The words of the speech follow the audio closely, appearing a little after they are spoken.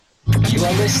You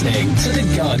are listening to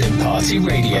the Garden Party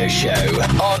Radio Show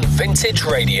on Vintage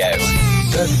Radio.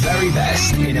 The very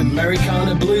best in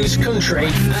Americana blues, country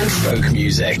and folk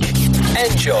music.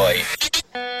 Enjoy.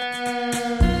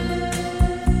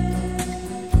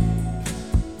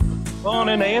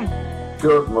 Morning, Ian.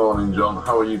 Good morning, John.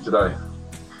 How are you today?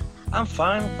 I'm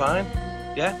fine.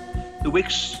 Yeah, the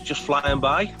week's just flying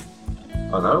by.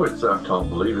 I know, I can't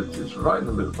believe it. It's right in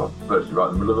the middle, virtually right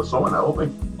in the middle of the summer now, aren't we?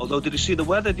 Although, did you see the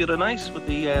weather the other night with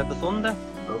the thunder?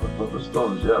 Oh, the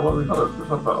thunderstorms, yeah. Well, we've had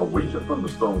about a week of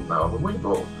thunderstorms now, haven't we?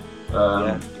 But,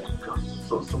 yeah. God,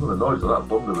 some of the noise of that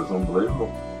thunder was unbelievable.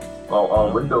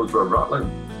 Our windows were rattling.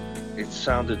 It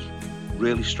sounded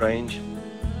really strange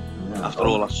after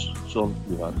all that sun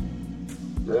we had.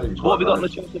 Yeah, so what have we got on the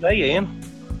show today, Ian?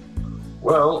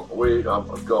 Well, we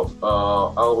have got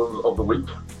our albums of the week,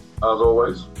 as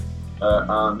always.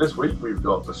 And this week we've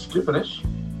got the Skippinish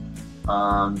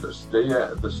and Stay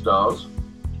at the Stars.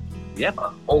 Yep.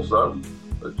 Also,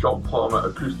 the John Palmer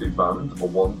Acoustic Band, A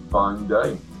One Fine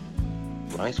Day.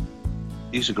 Right.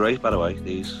 These are great, by the way,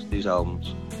 these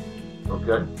albums.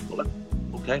 Okay.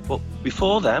 Okay, but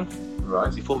before then,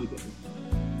 right. Before we go,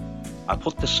 I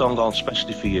put this song on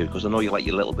specially for you because I know you like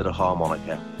your little bit of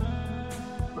harmonica.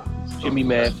 Jimmy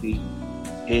Murphy,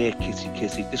 Here Kitty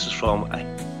Kitty. This is from a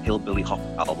Hillbilly Hop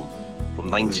album from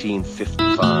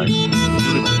 1955.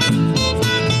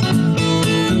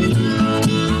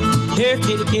 Here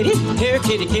kitty kitty, here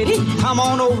kitty kitty, come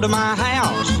on over to my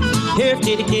house. Here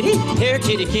kitty kitty, here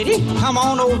kitty kitty, come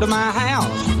on over to my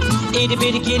house. Itty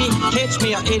bitty kitty, catch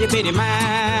me a itty bitty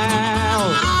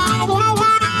mouse.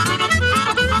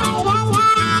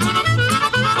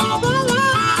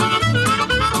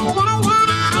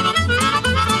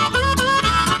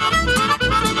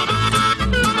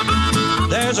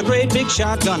 There's a great big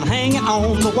shotgun hanging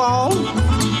on the wall.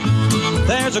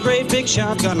 There's a great big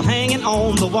shotgun hanging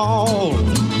on the wall.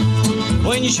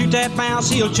 When you shoot that mouse,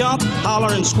 he'll jump,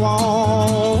 holler, and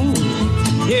squall.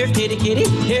 Here, kitty, kitty,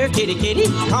 here, kitty, kitty,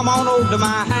 come on over to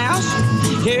my house.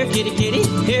 Here, kitty, kitty,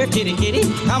 here, kitty, kitty,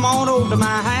 come on over to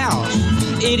my house.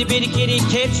 Itty bitty kitty,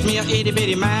 catch me a itty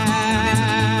bitty mouse.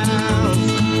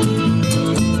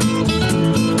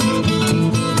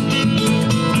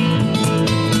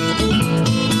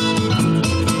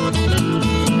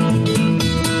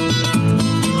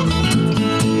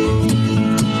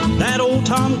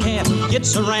 Tomcat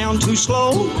gets around too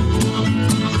slow.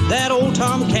 That old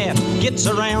tomcat gets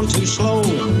around too slow.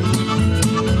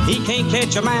 He can't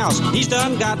catch a mouse, he's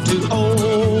done got too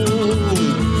old.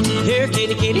 Here,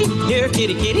 kitty, kitty, here,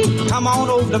 kitty, kitty, come on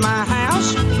over to my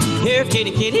house. Here,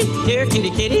 kitty, kitty, here,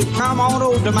 kitty, kitty, come on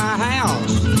over to my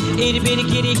house. Itty bitty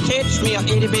kitty, catch me a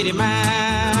itty bitty mouse.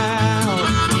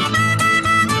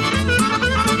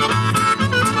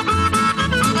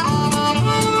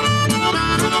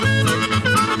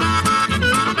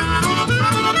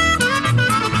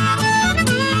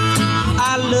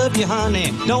 I love you,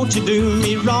 honey, don't you do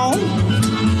me wrong.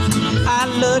 I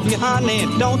love you, honey,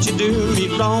 don't you do me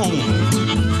wrong.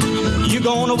 You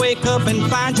gonna wake up and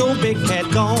find your big cat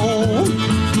gone.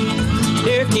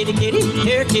 Here, kitty, kitty,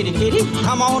 here, kitty, kitty,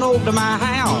 come on over to my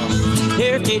house.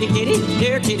 Here, kitty, kitty,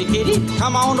 here, kitty, kitty,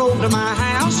 come on over to my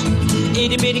house.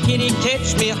 Itty bitty kitty,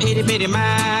 catch me a itty bitty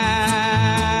mouse.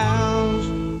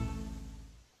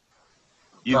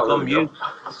 You've gone mute.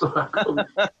 Sorry, I couldn't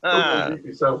unmute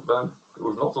myself then. It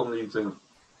was not unmuting,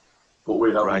 but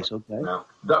we have. Right, okay. Now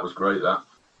that was great. That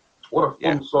what a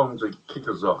fun song to kick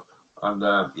us off, and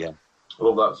I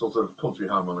love that sort of country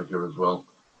harmonica as well.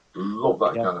 Love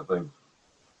that kind of thing.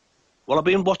 Well, I've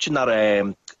been watching that.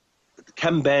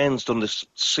 Ken Burns done this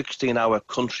 16-hour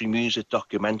country music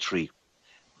documentary,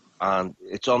 and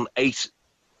it's on 8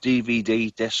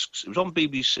 DVD discs. It was on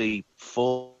BBC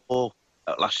 4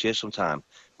 last year sometime,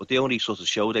 but they only sort of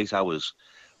showed 8 hours.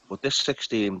 But this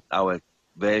 16-hour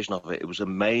version of it, it was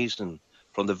amazing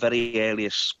from the very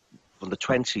earliest, from the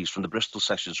 20s, from the Bristol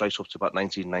sessions right up to about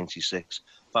 1996.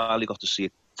 Finally got to see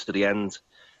it to the end.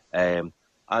 And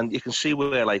you can see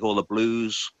where like all the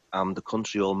blues and the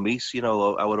country all meet, you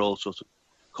know, how it all sort of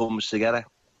comes together.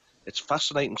 It's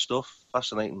fascinating stuff,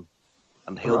 fascinating.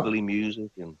 And hillbilly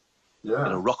music and you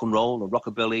know, rock and roll and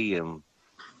rockabilly and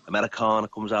Americana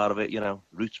comes out of it, you know,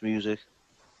 roots music.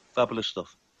 Fabulous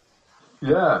stuff.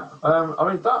 Yeah, I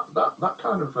mean, that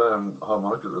kind of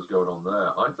harmonica that's going on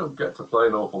there, I don't get to play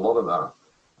an awful lot of that.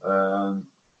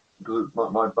 Because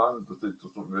my band just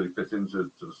doesn't really fit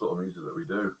into the sort of music that we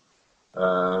do.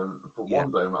 But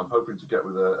one day I'm hoping to get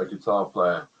with a guitar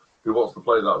player who wants to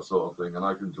play that sort of thing, and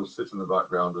I can just sit in the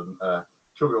background and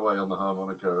chug away on the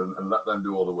harmonica and let them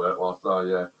do all the work whilst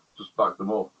I just back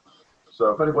them up.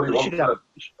 So if anybody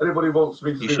wants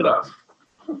me to do that.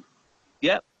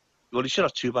 Yeah. Well, you should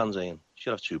have two bands, Ian. You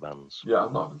should have two bands. Yeah,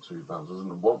 I'm not having two bands, isn't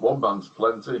it? One band's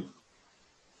plenty.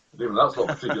 Even that's not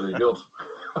particularly good.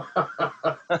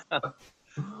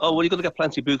 Oh, well, you're going to get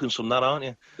plenty bookings from that, aren't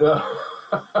you? Yeah.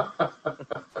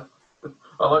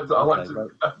 I like to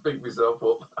beat myself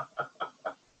up.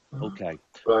 Okay.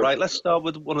 Right, let's start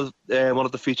with one of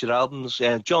the featured albums,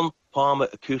 John Palmer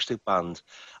Acoustic Band.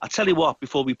 I tell you what,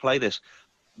 before we play this,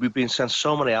 we've been sent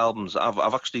so many albums.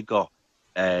 I've actually got,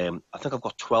 I think I've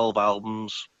got 12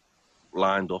 albums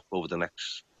lined up over the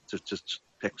next to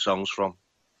pick songs from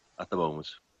at the moment.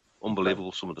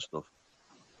 Unbelievable, some of the stuff.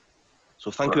 So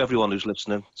thank you everyone who's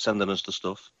listening, sending us the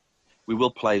stuff. We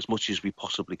will play as much as we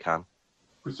possibly can.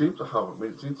 We seem to have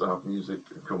music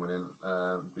coming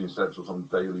in, being sent to us on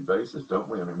a daily basis, don't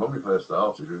we? I mean, when we first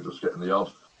started, we were just getting the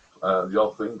odd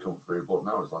thing come through, but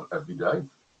now it's like every day.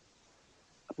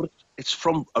 But it's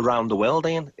from around the world,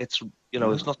 Ian. It's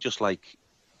it's not just like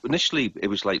initially it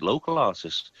was like local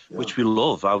artists, which we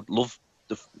love. I love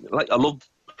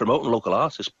promoting local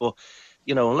artists, but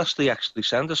unless they actually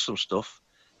send us some stuff,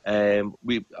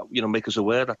 we make us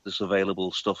aware that there's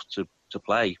available stuff to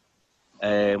play.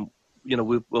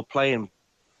 We're playing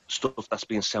stuff that's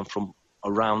being sent from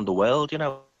around the world,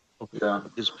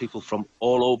 There's people from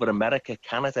all over America,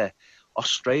 Canada,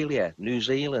 Australia, New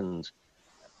Zealand.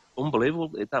 Unbelievable.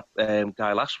 That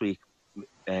guy last week,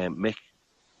 Mick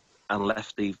and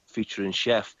Lefty featuring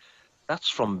Chef, I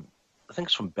think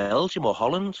it's from Belgium or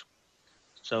Holland.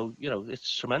 So,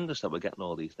 it's tremendous that we're getting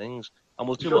all these things. And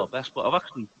we'll do our best. But I've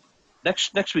actually,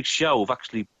 next week's show,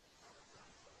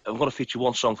 I'm going to feature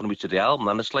one song from each of the album,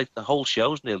 and it's like the whole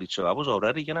show's nearly 2 hours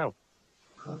already,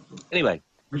 Anyway,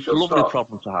 it's a lovely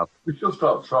problem to have. We should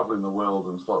start travelling the world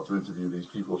and start to interview these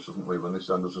people, shouldn't we, when they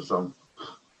send us a song?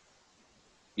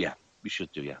 Yeah, we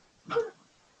should do, yeah.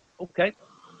 Okay,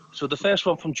 so the first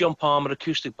one from John Palmer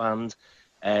Acoustic Band,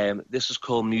 this is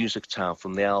called Music Town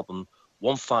from the album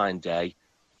One Fine Day,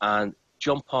 and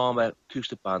John Palmer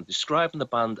Acoustic Band, describing the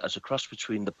band as a cross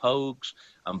between the Pogues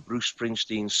and Bruce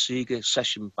Springsteen's Seeger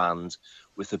session band,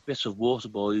 with a bit of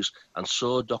Waterboys and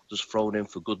Sword Doctors thrown in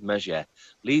for good measure.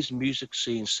 Lee's music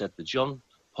scene said the John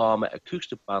Palmer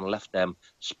Acoustic Band left them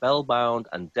spellbound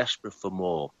and desperate for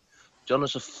more. John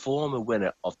is a former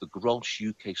winner of the Gross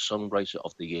UK Songwriter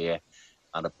of the Year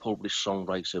and a published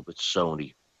songwriter with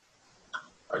Sony.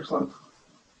 Excellent.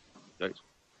 Great.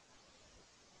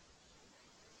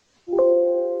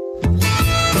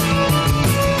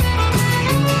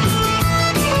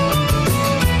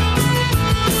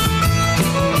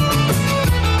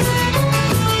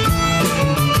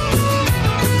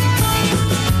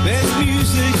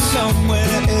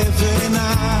 Somewhere every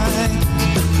night,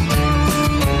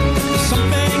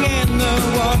 something in the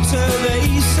water they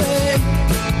say.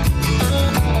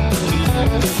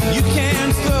 You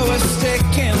can't throw a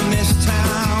stick in this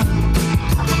town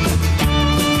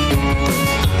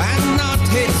and not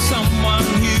hit someone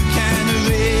you can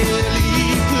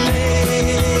really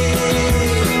play.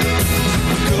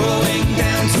 Going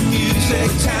down to Music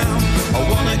Town, I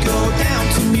wanna go down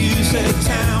to Music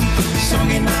Town. Song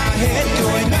in my head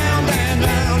going round and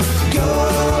round,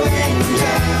 going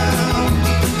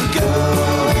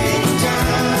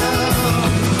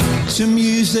down to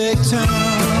Music Town.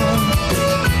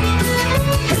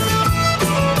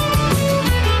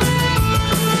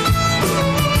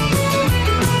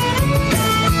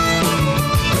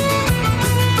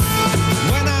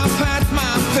 When I've had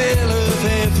my fill of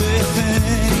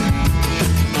everything,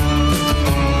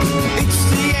 it's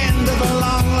the end of a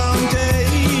long, long day.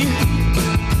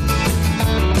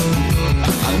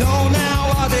 I know now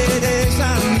what it is I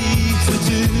need to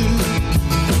do.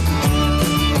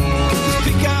 Just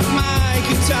pick up my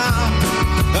guitar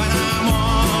and I'm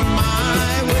on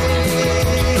my way.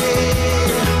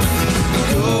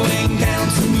 Going down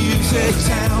to Music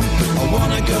Town, I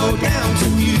wanna go down to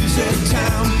Music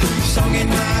Town. Song in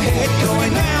my head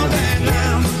going round and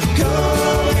round,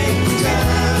 going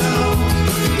down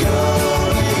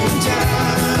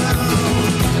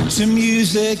to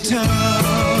Music Town.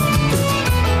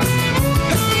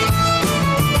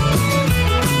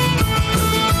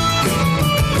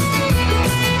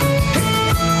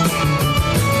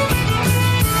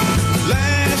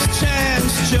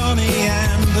 Johnny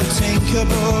and the Tinker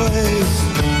Boys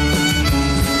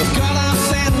have got us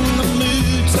in the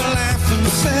mood to laugh and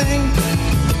sing.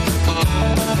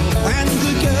 And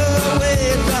the girl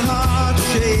with the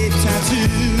heart-shaped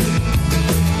tattoo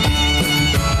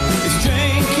is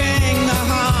drinking the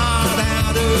heart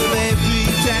out of every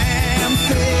damn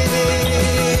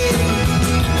thing.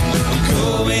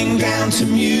 Going down to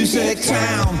Music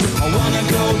Town, I want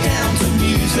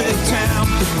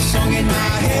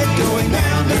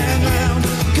and round,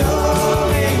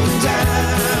 going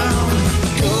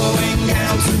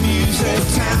down to Music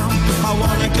Town. I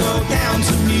wanna go down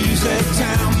to Music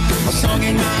Town. A song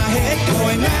in my head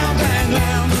going round and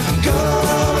round,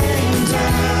 going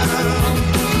down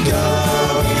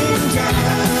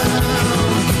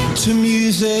to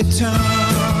Music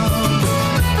Town.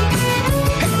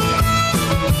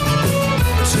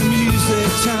 To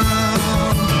Music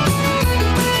Town.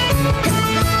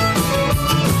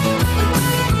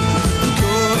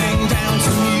 Going down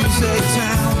to Music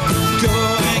Town.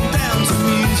 Going down to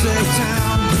Music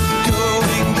Town.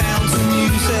 Going down to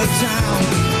Music Town.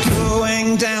 Going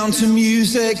down to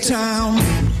Music Town.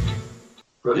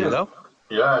 Brilliant. You know?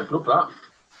 Yeah, good that.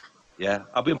 Yeah,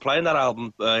 I've been playing that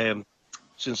album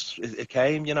since it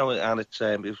came, you know, and it's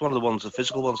one of the ones, the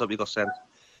physical ones that we got sent,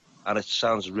 and it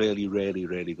sounds really, really,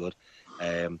 really good.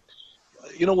 You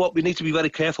know what? We need to be very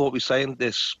careful what we say in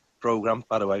this program,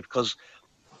 by the way, because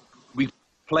we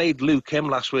played Luke Kim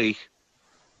last week,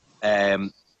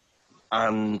 and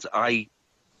I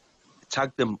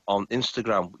tagged him on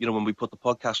Instagram. You know, when we put the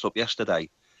podcast up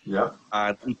yesterday. Yeah.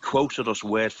 And he quoted us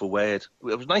word for word.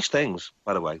 It was nice things,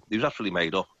 by the way. He was absolutely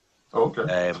made up.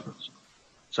 Okay.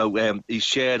 So he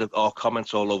shared our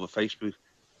comments all over Facebook.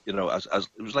 You know, as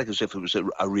it was like as if it was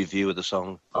a review of the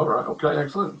song. All right. Okay.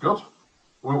 Excellent. Good.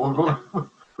 We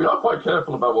are quite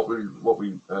careful about what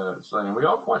we say, and we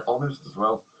are quite honest as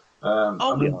well. Yeah.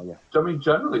 I mean,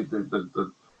 generally,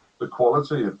 the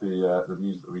quality of the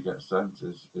music that we get sent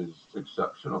is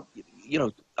exceptional. You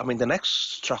know, I mean, the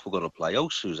next track we're going to play, "Oh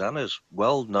Susanna," is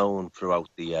well known throughout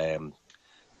the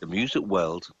music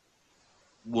world.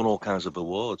 Won all kinds of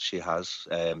awards. She has,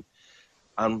 and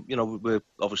you know, we're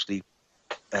obviously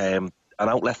an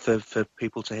outlet for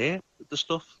people to hear the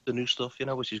stuff, the new stuff. You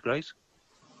know, which is great.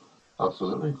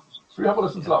 Absolutely. So we have a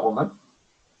listen to that one then.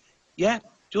 Yeah.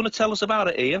 Do you want to tell us about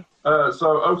it, Ian?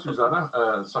 So, "Oh Susanna,"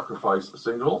 Sacrifice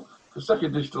single. The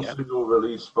second digital single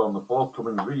released from the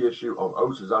forthcoming reissue of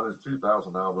Oh Susanna's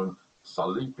 2000 album,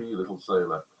 Sleepy Little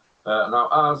Sailor. Now,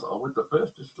 as with the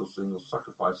first digital single,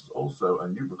 Sacrifice is also a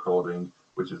new recording,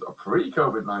 which is a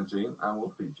pre-COVID-19 and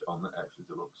will feature on the Extra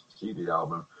Deluxe CD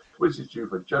album, which is due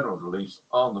for general release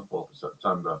on the 4th of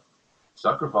September.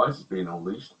 Sacrifice is being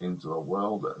unleashed into the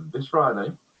world this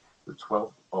Friday, the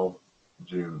 12th of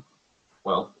June.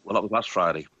 Well, that was last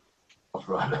Friday. Last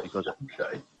Friday.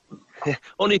 Okay.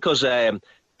 Only because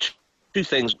two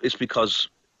things. It's because,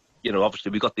 you know,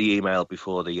 obviously we got the email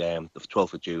before the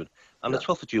 12th of June, and the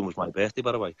 12th of June was my birthday,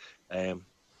 by the way.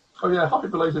 Oh yeah, happy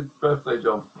belated birthday,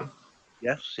 John.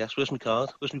 Yes. Where's my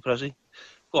card? Where's my Prezi?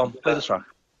 Go on, play the track.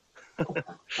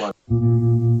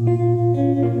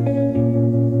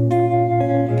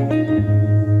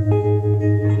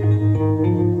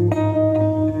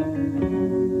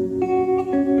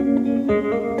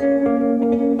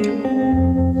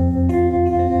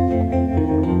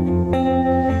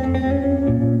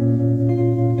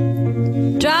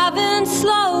 Driving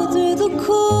slow through the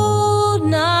cool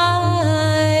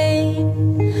night,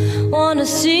 wanna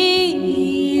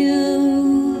see you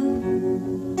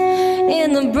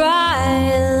in the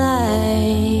bright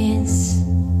lights.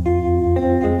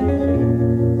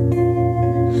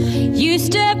 You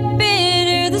step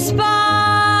into the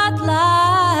spotlight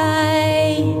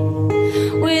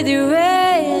with your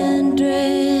red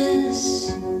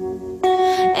dress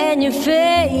and your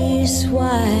face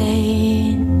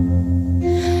white.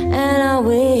 And I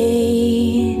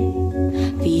wait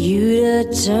for you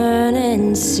to turn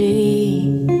and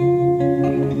see,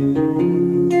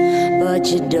 but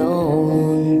you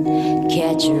don't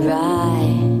catch your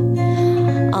eye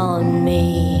on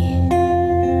me.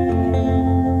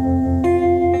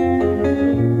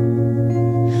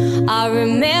 I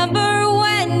remember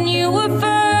when you were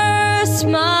first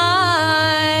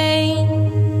mine,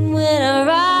 when our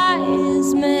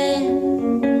eyes met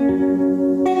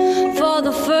for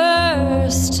the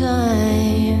first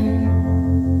time.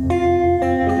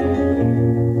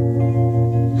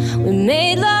 We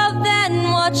made love,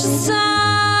 then watched the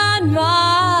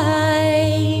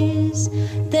sunrise,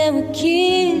 then we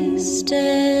kissed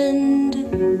and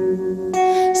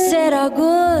said our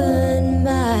goodbyes.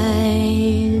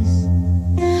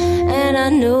 And I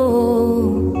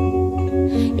know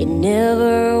you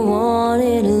never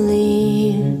wanted to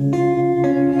leave,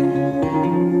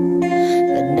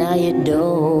 but now you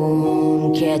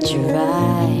don't catch your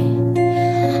eye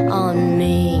on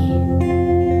me.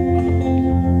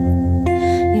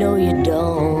 No, you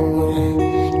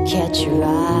don't catch your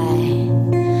eye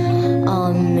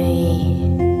on me.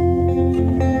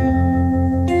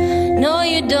 No,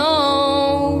 you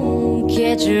don't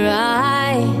catch your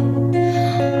eye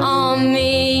on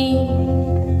me.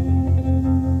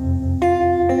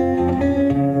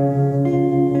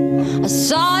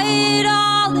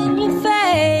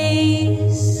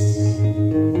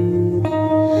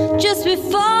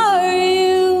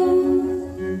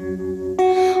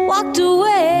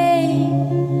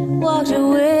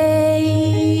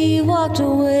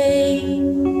 away.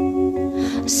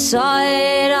 I saw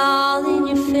it all in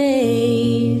your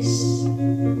face.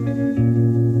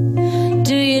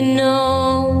 Do you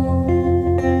know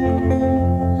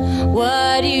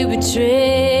what you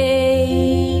betray?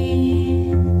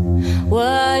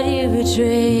 What you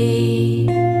betray?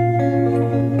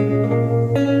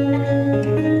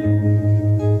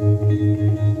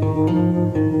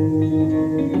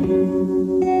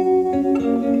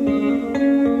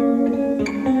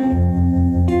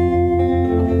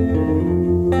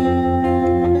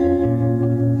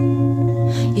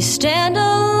 You stand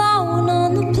alone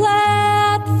on the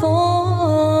platform,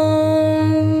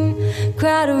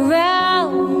 crowd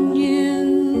around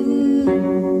you,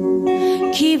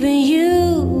 keeping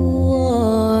you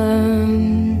warm.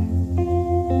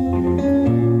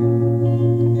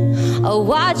 I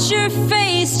watch your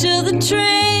face till the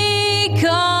train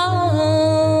comes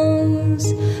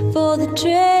for the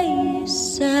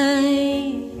trace I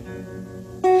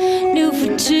knew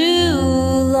for too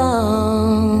long.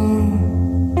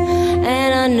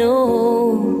 And I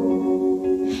know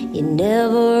you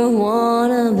never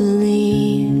wanna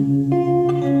believe,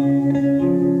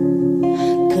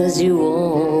 'cause you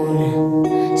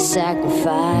won't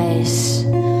sacrifice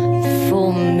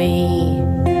for me.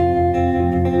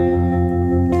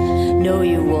 No,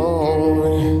 you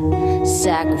won't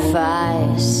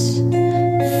sacrifice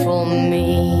for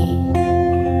me.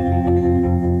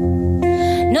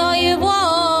 No, you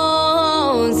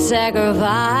won't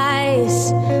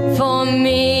sacrifice for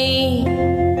me.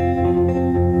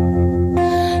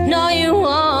 No, you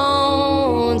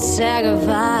won't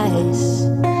sacrifice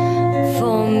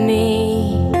for me.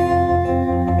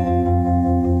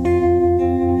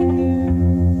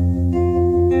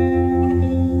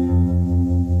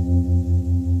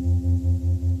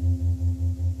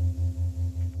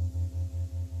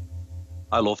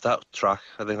 I love that track.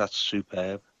 I think that's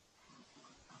superb.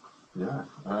 Yeah.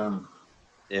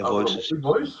 Their I've got a voices. lovely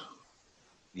voice.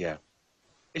 Yeah.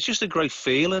 It's just a great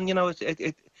feeling, you know.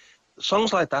 It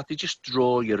songs like that, they just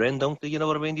draw you in, don't they? You know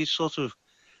what I mean? You sort of,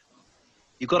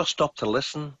 you've got to stop to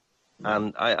listen.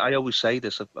 And I always say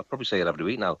this, I probably say it every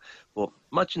week now, but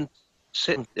imagine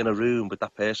sitting in a room with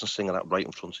that person singing that right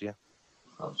in front of you.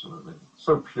 Absolutely.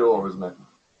 So pure, isn't it?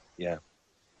 Yeah.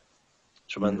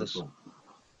 Tremendous. Beautiful.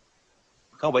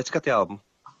 Can't wait to get the album.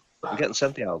 I'm getting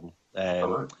sent the album.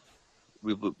 Hello.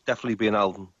 Will definitely be an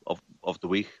album of the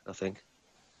week, I think.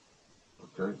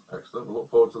 Okay, excellent. We look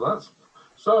forward to that.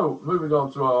 So, moving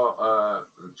on to our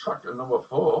track number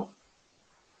 4.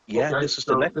 Yeah, Okay, this is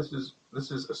so the next.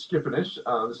 This is a Skippinish,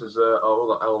 and this is our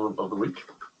other album of the week,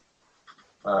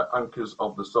 Anchors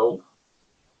of the Soul,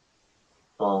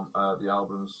 from the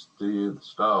album Steer the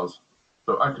Stars.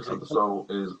 So, Anchors of the Soul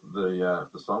is the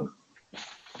song.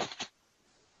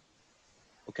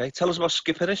 Okay, tell us about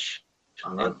Skippinish.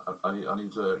 And I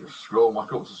need to scroll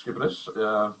back up to Skippinish.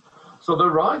 So they're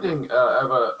riding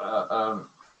ever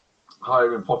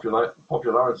higher in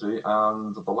popularity,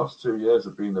 and the last 2 years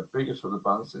have been the biggest for the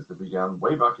band since they began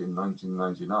way back in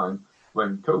 1999,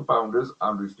 when co-founders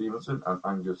Andrew Stevenson and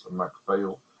Angus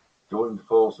MacPhail joined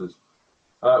forces.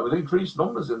 With increased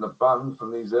numbers in the band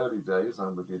from these early days,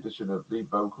 and with the addition of lead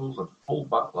vocals and full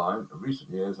backline, in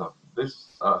recent years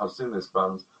have seen this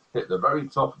band hit the very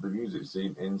top of the music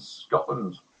scene in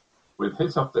Scotland, with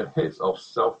hit after hit of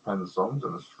self-penned songs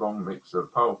and a strong mix of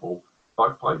powerful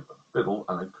bagpipe, fiddle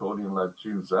and accordion-led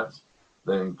tune sets.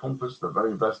 They encompass the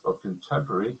very best of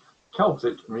contemporary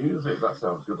Celtic music. That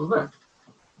sounds good, doesn't it?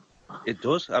 It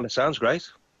does, and it sounds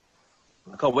great.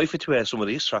 I can't wait for you to hear some of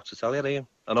these tracks, I tell you, Ian.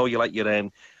 I know you like your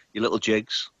little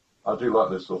jigs. I do like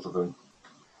this sort of thing.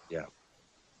 Yeah.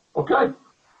 Okay.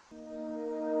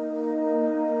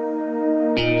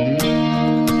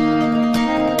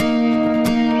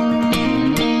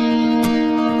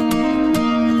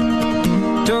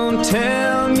 Don't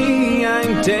tell me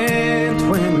I'm dead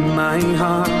when my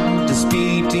heart is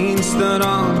beating stood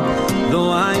on.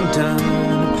 Though I'm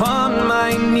down upon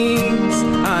my knees,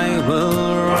 I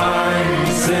will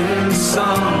rise in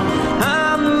song.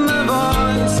 I'm the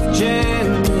voice of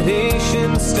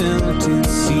generations still to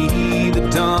see the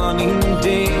dawning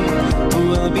day.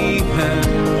 Will be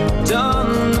heard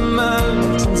on the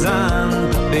mountains and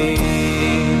the bay.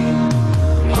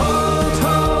 Hold,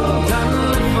 and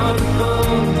live for the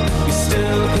goal. We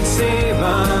still can save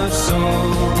our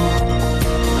soul.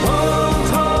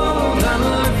 Hold, and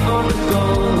live for the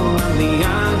goal and the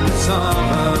anchors of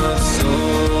our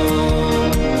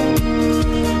soul.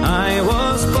 I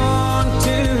was born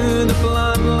to the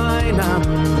bloodline and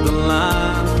the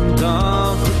land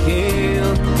of the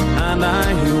gale, and I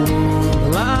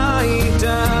lie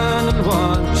down and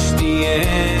watch the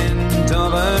end of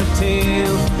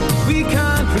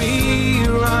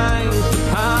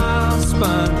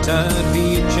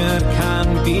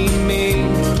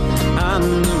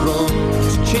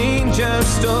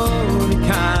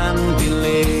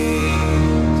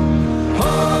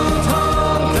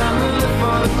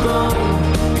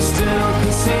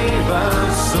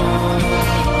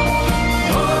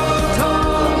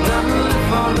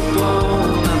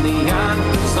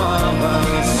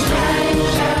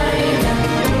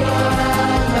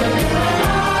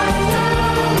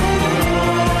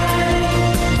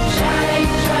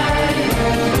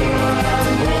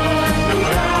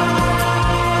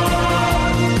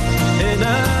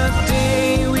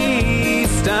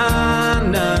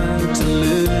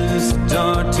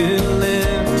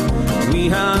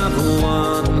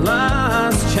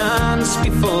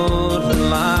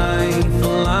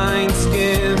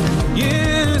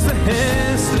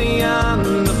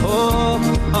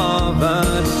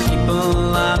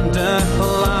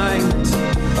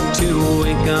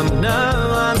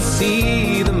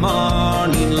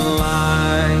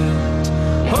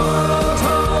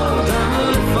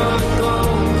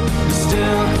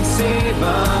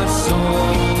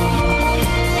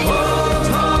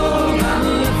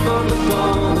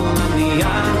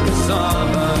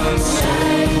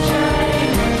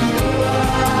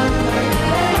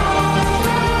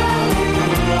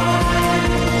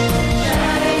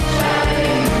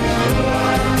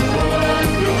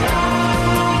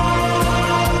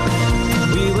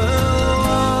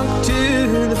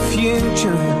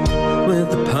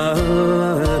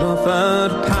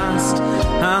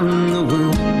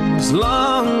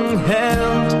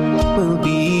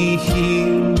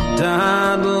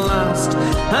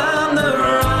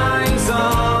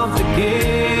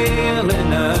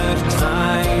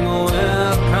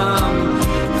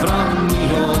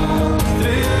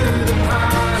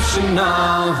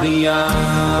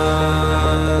beyond.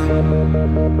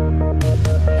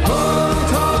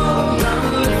 Hold on and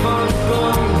live on the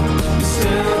bone. We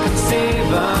still can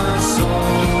save our soul.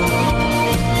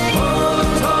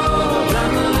 Hold on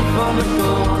and live on the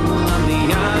bone. And the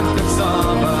anchors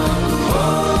of our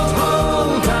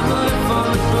hold and live on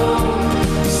the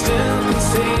bone. We still can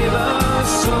save our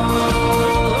soul.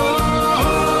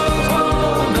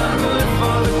 Hold and live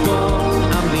on the bone.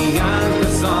 And the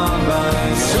anchors of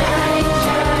our soul.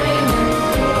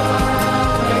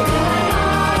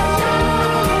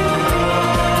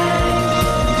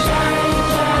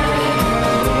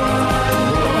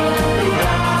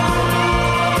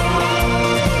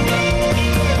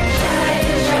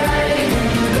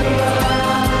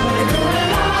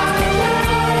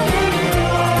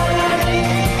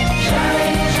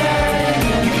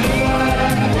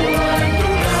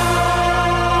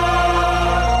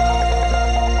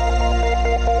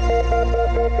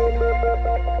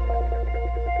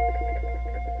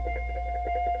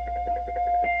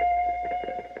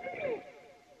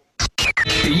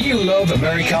 Do you love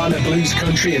Americana, blues,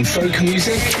 country and folk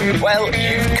music? Well,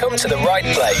 you've come to the right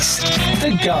place.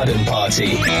 The Garden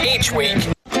Party. Each week.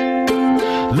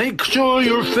 Make sure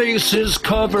your face is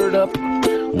covered up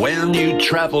when you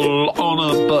travel on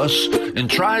a bus, and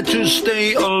try to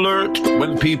stay alert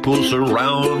when people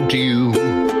surround you.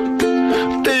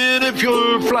 Then if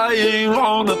you're flying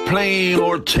on a plane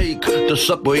or take the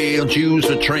subway and use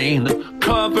a train,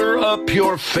 cover up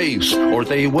your face or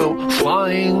they will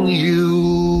find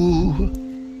you.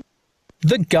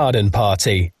 The Garden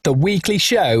Party, the weekly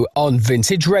show on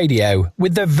Vintage Radio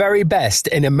with the very best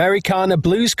in Americana,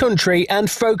 blues, country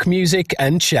and folk music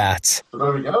and chat. So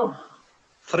there we go.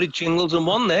 3 jingles in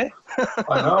one there.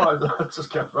 I know, I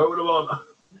just kept throwing them on.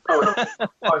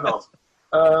 Why not?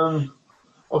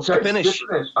 Okay, Finish.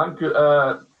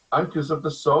 Anchors of the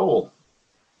Soul.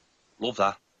 Love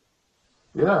that.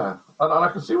 Yeah, and I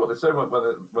can see what they say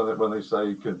when they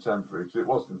say contemporary, because it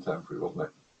was contemporary, wasn't it?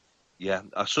 Yeah,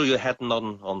 I saw you heading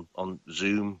on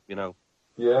Zoom, you know.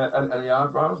 Yeah, and any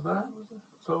eyebrows there? Was it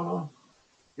so on?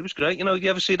 It was great. You know, you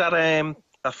ever see that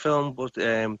film with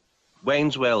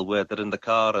Wayne's World where they're in the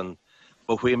car and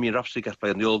Bohemian Rhapsody gets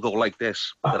played and they all go like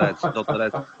this?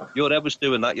 Your Ed was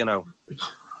doing that, you know.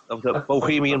 That was a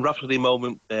Bohemian Rhapsody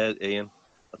moment there, Ian.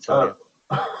 I'll tell you.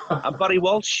 And Barry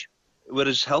Walsh with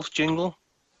his health jingle.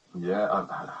 Yeah. All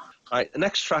right, the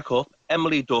next track up,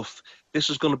 Emily Duff. This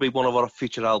is going to be one of our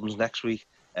featured albums next week,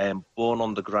 Born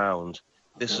on the Ground.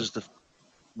 This is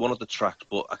one of the tracks,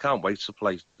 but I can't wait to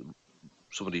play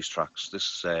some of these tracks.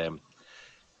 This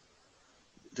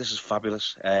is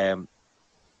fabulous.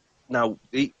 Now,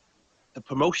 the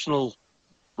promotional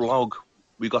blog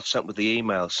we got sent with the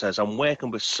email says, I'm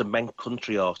working with cement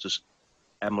country artist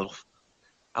Emily Duff.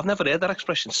 I've never heard that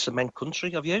expression, cement country,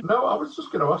 have you? No, I was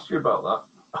just going to ask you about that.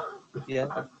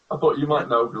 Yeah. I thought you might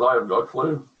know, because I haven't got a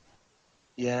clue.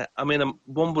 Yeah, I mean,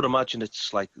 one would imagine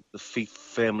it's like the feet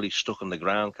firmly stuck on the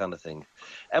ground kind of thing.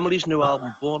 Emily's new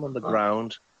album, Born on the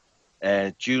Ground,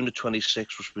 June the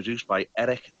 26th, was produced by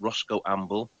Eric Roscoe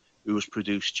Amble, who has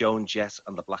produced Joan Jett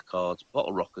and the Blackguards,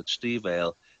 Bottle Rocket, Steve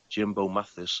Ale, Jimbo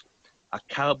Mathis, a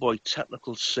Cowboy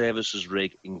Technical Services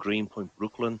rig in Greenpoint,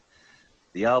 Brooklyn.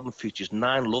 The album features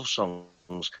 9 love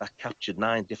songs that captured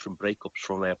 9 different breakups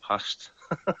from their past.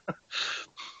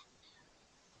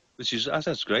 Which is, I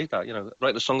think it's great that, you know,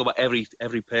 write a song about every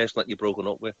person that you've broken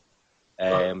up with.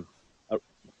 And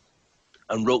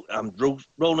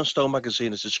Rolling Stone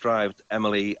magazine has described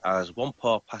Emily as 1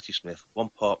 part Patti Smith, 1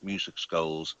 part Music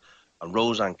Skulls, and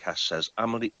Roseanne Cash says,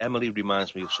 Emily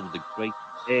reminds me of some of the great,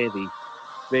 early,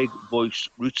 big voice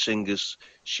root singers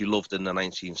she loved in the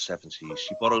 1970s.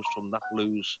 She borrows from that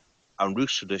blues and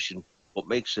roots tradition, but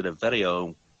makes it her very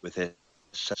own with her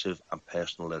sensitive and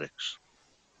personal lyrics.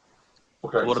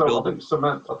 Okay, so I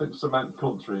think cement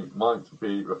country might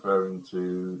be referring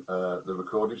to the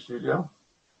recording studio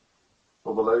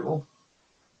or the label,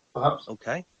 perhaps.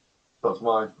 Okay. That's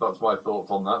my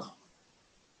thoughts on that.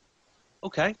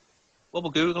 Okay. Well,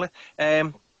 we'll Google it.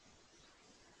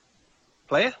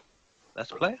 Play it.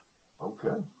 Let's play it.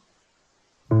 Okay.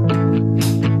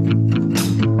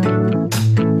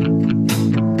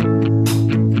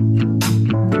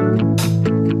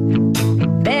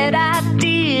 Bad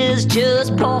ideas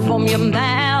just pour from your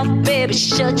mouth. Baby,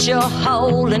 shut your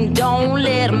hole and don't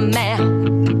let them out.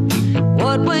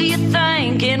 What were you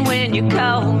thinking when you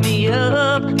called me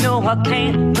up? No, I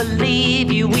can't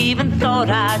believe you even thought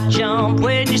I'd jump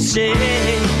when you said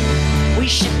we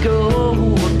should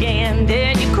go again.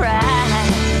 Then you cried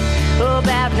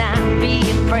about not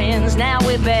being friends. Now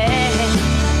we're back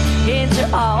into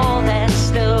all that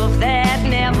stuff that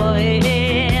never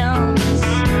ends.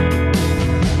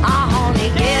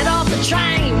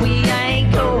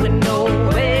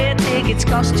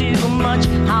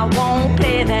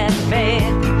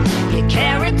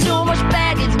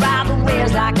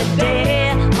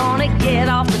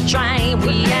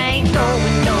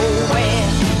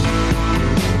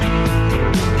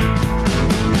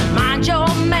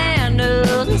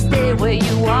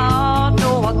 are.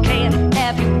 No, I can't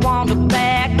have you wander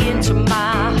back into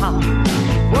my heart.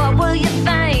 What were you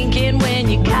thinking when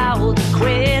you called the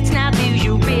crits? Now do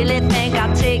you really think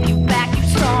I'll take you back, you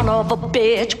son of a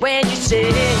bitch? When you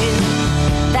said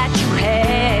that you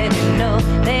had enough,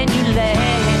 then you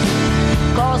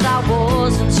laughed, 'cause I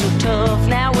wasn't so tough.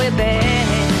 Now we're back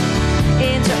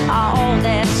into all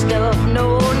that stuff.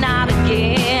 No, not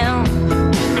again.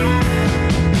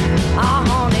 Oh,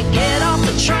 honey, get off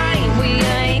the train. We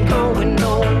ain't going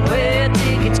nowhere.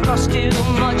 Tickets cost too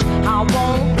much. I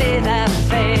won't pay that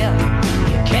fare.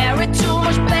 You carry too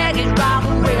much baggage, ride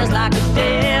the rails like a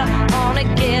dare. Honey,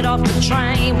 get off the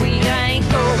train. We ain't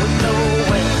going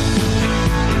nowhere.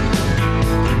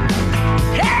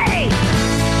 Hey!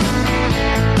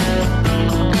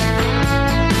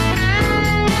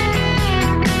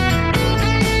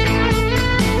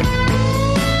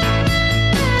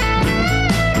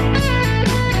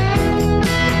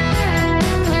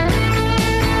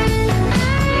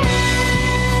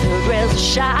 There's a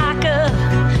shocker,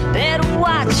 better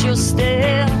watch your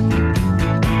step.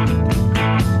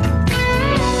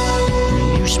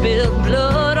 You spilled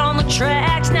blood on the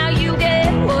tracks, now you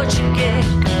get what you get.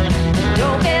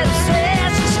 Don't get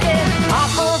obsessed and scared.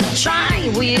 Off of the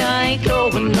train, we ain't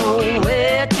going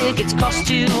nowhere. Tickets cost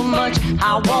too much,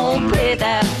 I won't pay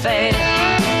that fare.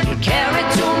 You carry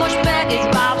too much baggage,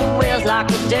 ride the wheels like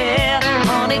a dare.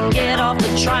 Honey, get off the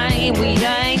train, we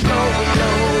ain't going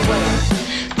nowhere.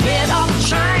 Get off the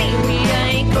train, we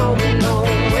ain't going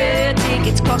nowhere.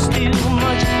 Tickets cost too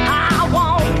much, I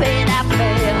won't pay that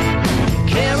fare.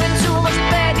 Carry too much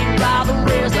baggage, ride the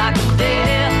rails like a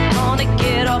dare. Honey,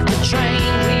 get off the train,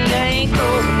 we ain't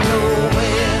going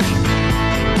nowhere.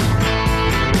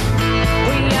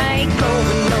 We ain't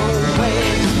going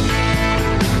nowhere.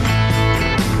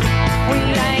 We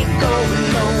ain't going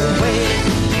nowhere.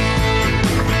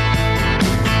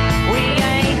 We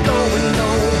ain't going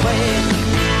nowhere.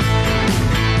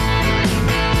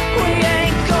 We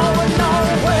ain't going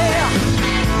nowhere.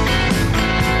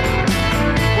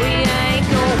 We ain't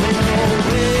going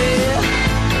nowhere.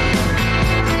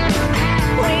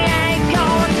 We ain't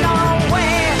going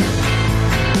nowhere.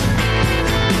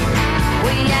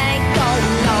 We ain't going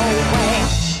nowhere.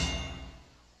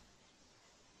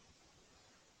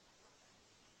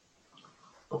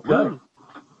 Okay.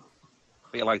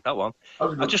 Feel like that one. That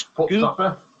was a I good just foot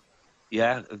tapper.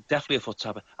 Yeah, definitely a foot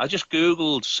tapper. I just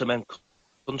googled cement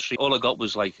country. All I got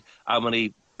was like how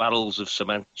many barrels of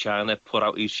cement China put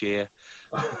out each year,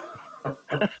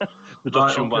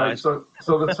 production wise. So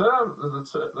the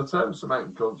term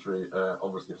cement country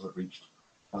obviously hasn't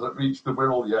reached the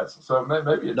Wirral yet. So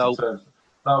maybe it's No. a term.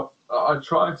 Now I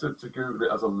tried to Google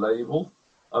it as a label,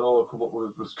 and all I come up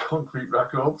with was concrete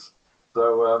records.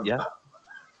 So Yeah.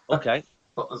 Okay.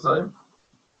 not the same.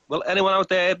 Well, anyone out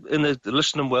there in the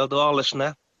listening world, or our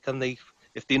listener, can they,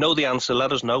 if they know the answer,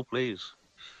 let us know, please.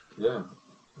 Yeah,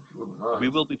 if you wouldn't mind. We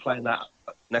will be playing that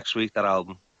next week, that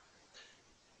album.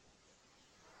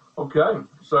 Okay,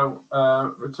 so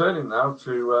returning now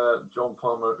to John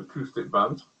Palmer Acoustic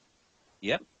Band.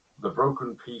 Yep. The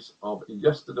Broken Piece of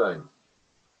Yesterday.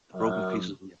 Broken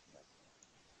Pieces.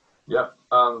 Yep,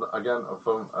 and again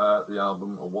from the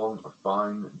album One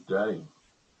Fine Day.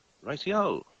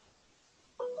 Rightio.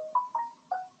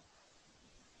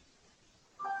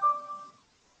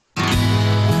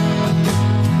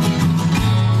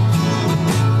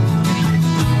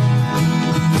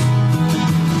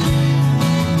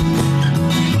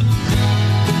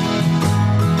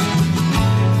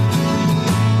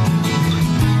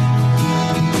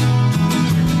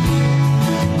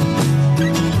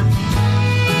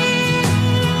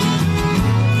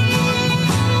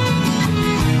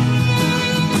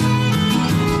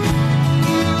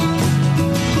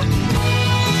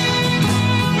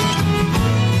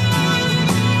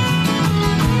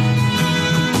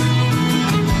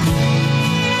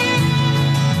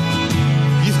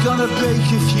 Gonna break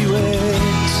a few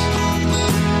eggs,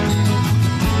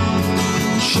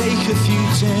 shake a few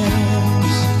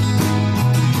tins,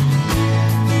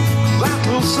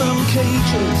 rattle some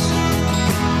cages,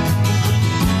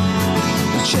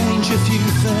 change a few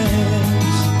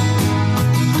things.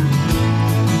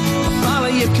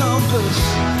 Follow your compass,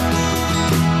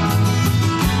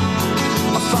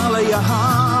 follow your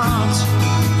heart,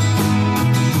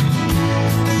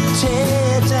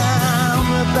 tear down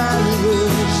the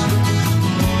barriers,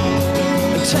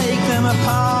 take them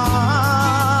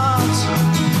apart.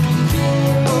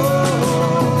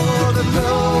 Oh, the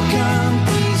broken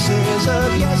pieces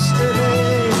of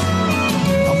yesterday,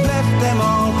 I've left them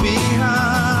all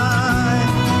behind.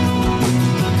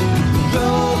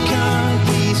 Broken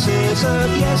pieces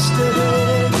of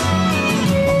yesterday,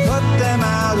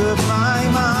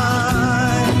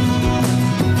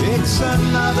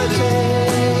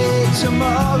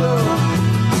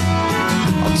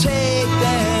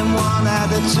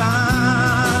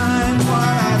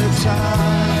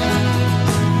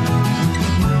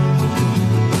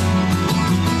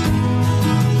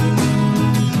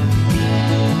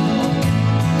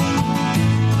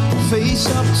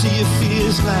 face up to your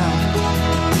fears now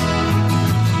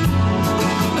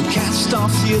and cast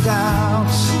off your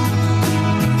doubts.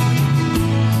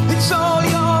 It's all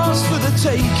yours for the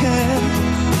taking.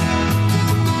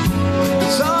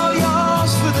 It's all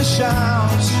yours for the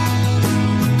shout.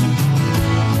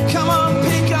 Come on,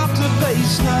 pick up the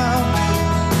pace now.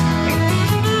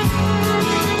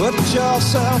 Put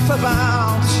yourself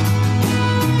about.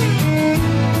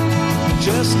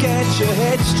 Just get your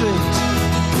head straight.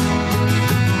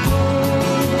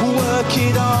 Work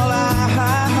it all out.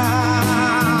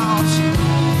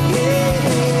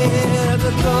 Yeah,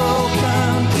 the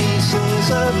broken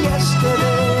pieces of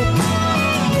yesterday,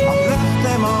 I've left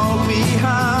them all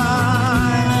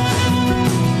behind.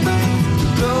 The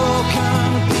broken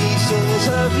pieces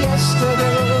of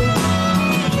yesterday,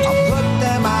 I'll put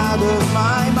them out of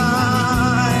my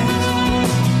mind.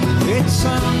 It's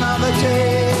another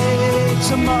day,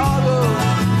 tomorrow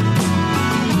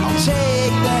I'll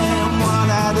take them one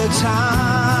at a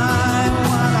time,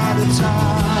 one at a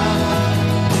time,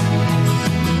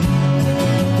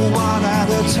 one at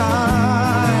a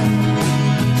time,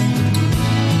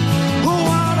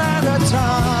 one at a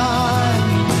time,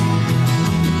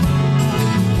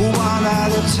 one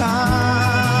at a time.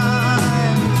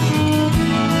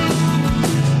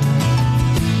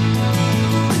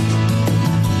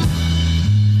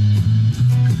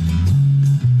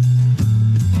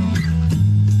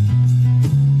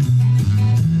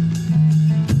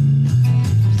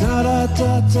 Da da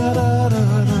da da da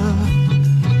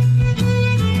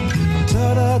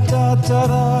da da da da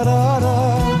da da da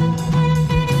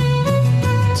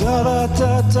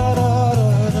da da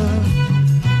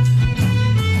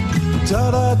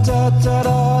da da da da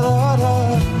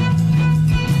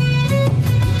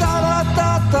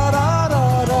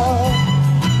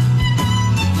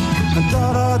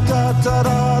da da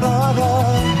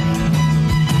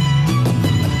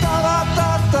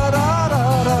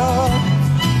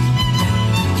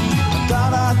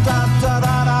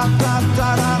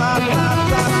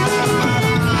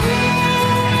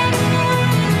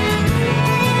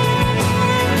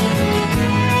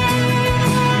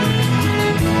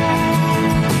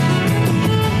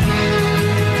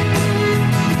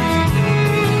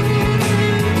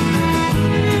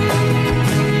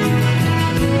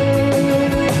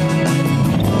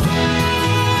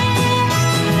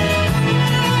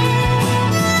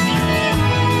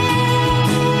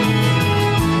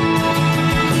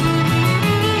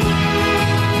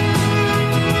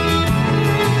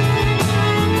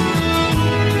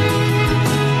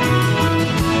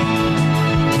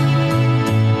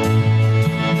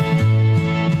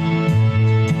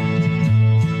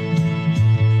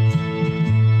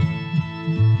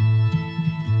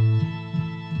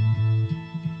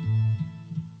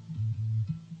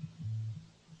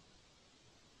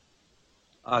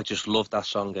I just love that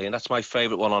song, and that's my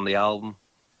favourite one on the album.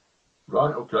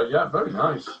 Right, okay, yeah, very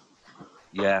nice.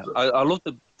 Yeah, I love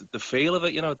the feel of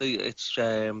it. You know, it's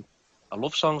I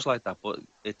love songs like that, but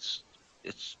it's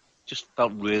just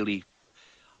felt really.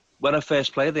 When I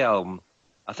first played the album,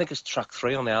 I think it's track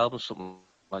 3 on the album, something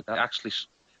like that. Actually,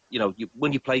 you know,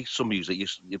 when you play some music,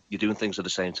 you're doing things at the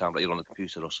same time, like you're on the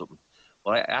computer or something.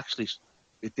 But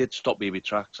it did stop me with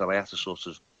tracks, and I had to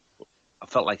I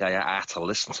felt like I had to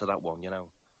listen to that one, you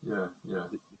know. Yeah, yeah.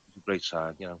 It's a great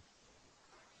sign, you know.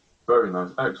 Very nice,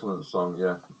 excellent song,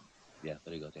 yeah. Yeah,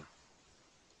 very good, yeah.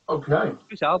 Okay.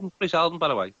 Great album, by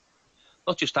the way.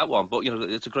 Not just that one, but, you know,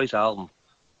 it's a great album.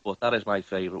 But that is my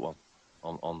favourite one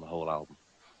on the whole album.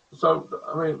 So,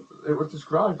 I mean, it was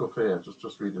described up here,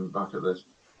 just reading back at this,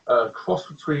 cross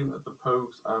between the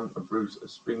Pogues and a Bruce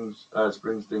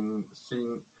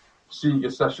Springsteen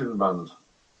Seeger session band.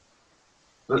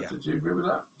 Yeah. Did you agree with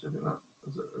that? Do you think that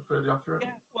is fairly accurate?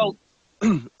 Yeah, well,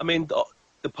 I mean,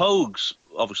 the Pogues,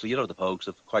 obviously, you know, the Pogues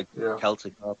are quite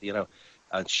Celtic, aren't they, you know,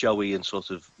 and showy and sort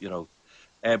of, you know.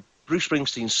 Bruce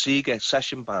Springsteen's Seeger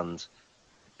session band,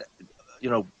 you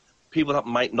know, people that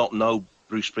might not know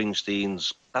Bruce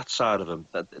Springsteen's, that side of him,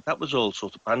 that was all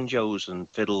sort of banjos and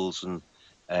fiddles and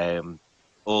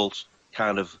all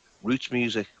kind of roots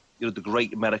music. You know, the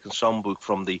great American songbook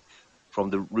from the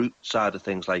root side of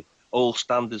things, like old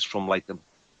standards from like the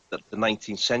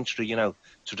 19th century, you know,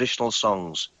 traditional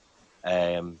songs. He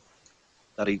done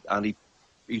an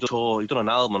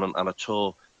album and a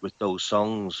tour with those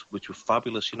songs, which were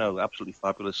fabulous, you know, absolutely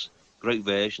fabulous, great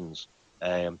versions.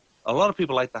 A lot of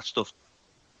people like that stuff.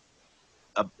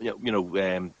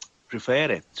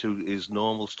 Prefer it to his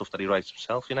normal stuff that he writes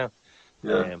himself, you know.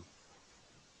 Yeah.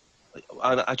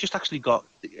 And I just actually got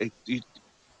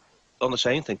on the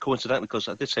same thing, coincidentally, because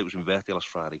I did say it was my birthday last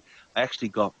Friday. I actually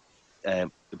got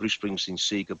the Bruce Springsteen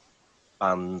Seeger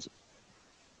band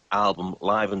album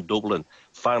live in Dublin.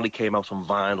 Finally came out on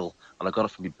vinyl, and I got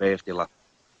it for my birthday last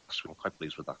week. I'm quite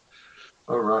pleased with that.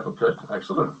 All right. Okay.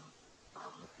 Excellent.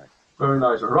 Very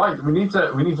nice. Right. We need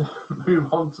to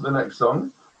move on to the next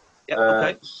song. Yeah.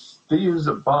 Okay. Steers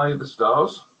by the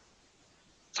Stars.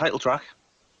 Title track.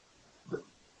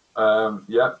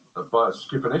 Yeah, by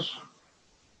Skippinish.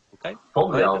 Okay.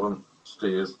 From the album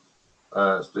Steer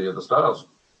the Stars.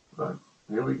 Right.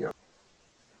 Here we go.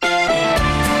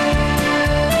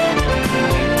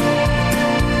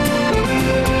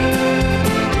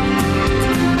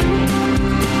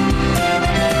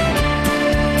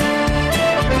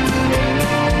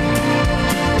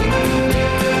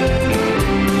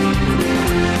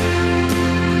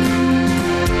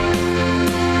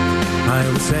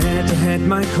 I was set to head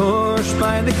my course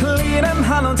by the clear and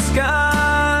hallowed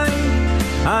sky.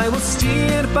 I was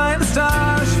steered by the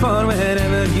stars for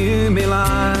wherever you may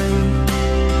lie.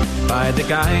 By the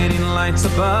guiding lights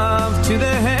above to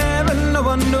the heaven no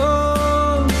one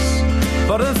knows.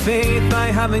 For the faith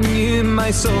I have in you, my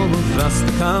soul will thrust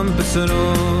the compass rose.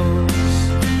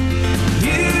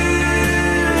 You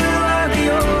are the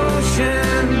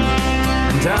ocean,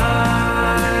 and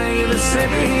I the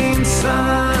setting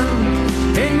sun.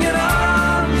 In your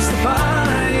arms the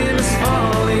fire is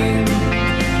falling,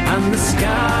 and the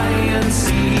sky and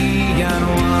sea are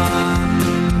one.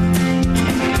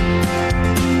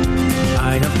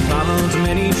 I have followed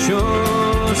many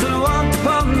shores and walked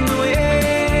upon the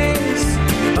waves,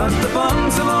 but the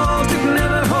bonds of old could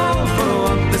never hold for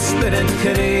what the spirit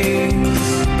carries.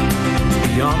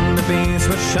 Beyond the base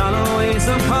where shallow waves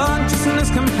of consciousness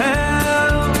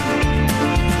compel,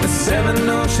 the seven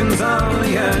oceans on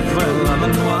the earth where love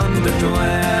and wonder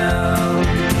dwell.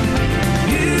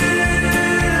 You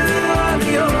are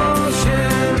the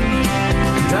ocean,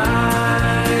 and I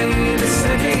the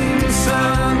setting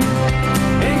sun.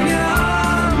 In your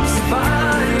arms the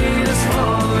fire is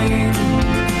falling,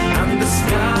 and the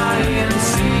sky and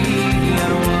sea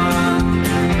are one.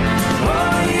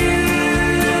 Oh, you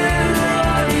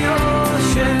are the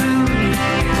ocean,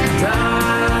 and I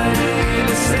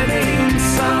the setting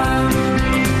sun.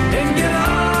 In your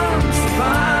arms the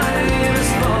fire is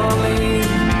falling,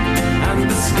 and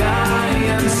the sky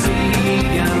and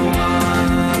sea are one.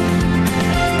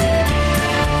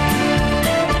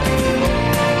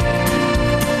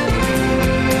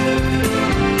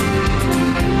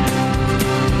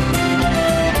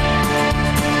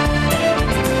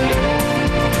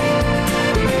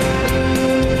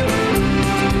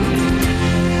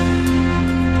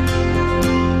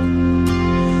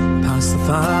 Past the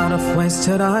far off west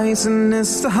horizon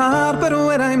is the harbour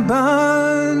where I'm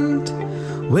bound,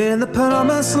 where the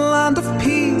promised land of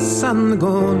peace and the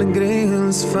golden grail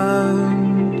is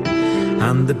found,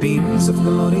 and the beams of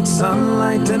gloried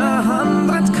sunlight in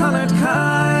 100 coloured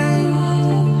kind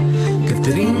give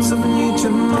dreams of new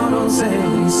tomorrows,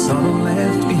 every sorrow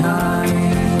left behind.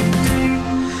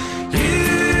 You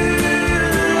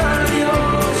are the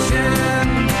ocean,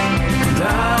 and I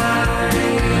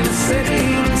the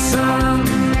setting sun.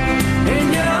 In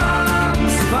your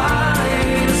arms the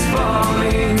fire is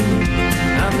falling,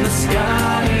 and the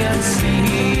sky and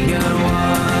sea are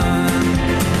one.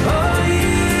 Oh, you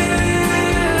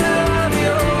are the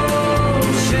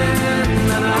ocean,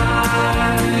 and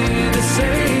I the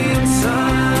setting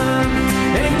sun.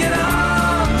 In your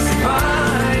arms the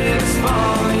fire is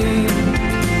falling,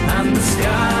 and the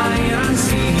sky and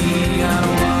sea are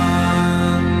one.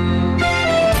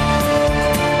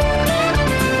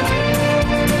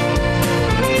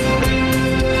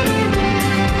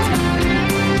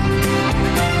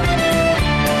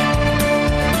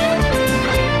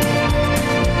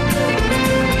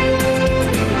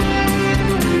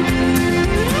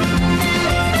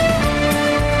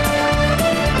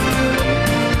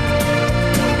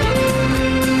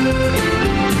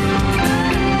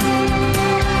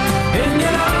 In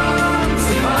your arms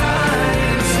the fire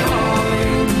is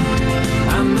falling,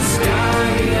 and the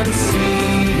sky and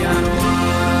sea are one.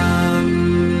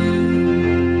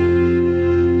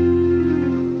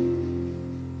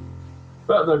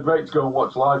 But they're great to go and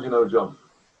watch live, you know, John.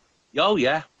 Oh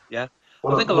yeah, yeah.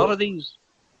 Well, I think a lot of these.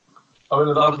 I mean,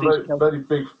 a lot that's of a these very, very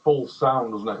big full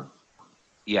sound, doesn't it?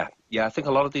 Yeah, I think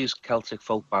a lot of these Celtic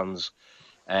folk bands.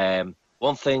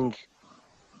 One thing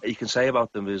you can say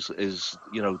about them is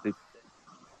you know they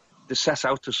set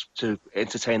out to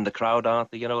entertain the crowd,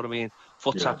 aren't they? You know what I mean?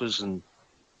 Foot Yeah. tappers and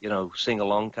sing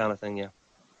along kind of thing. Yeah.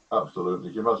 Absolutely.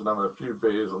 You can imagine having a few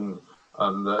beers and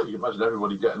you can imagine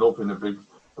everybody getting up in a big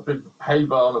hay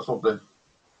barn or something.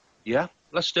 Yeah,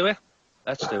 let's do it.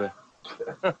 Let's do it.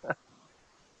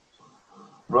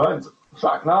 Right,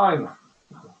 track 9.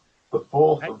 The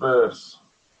fourth verse.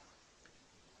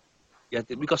 Yeah,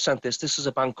 we got sent this. This is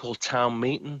a band called Town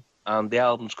Meeting, and the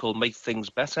album's called Make Things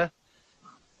Better,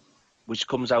 which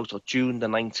comes out on June the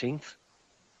 19th.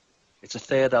 It's a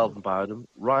third album by them.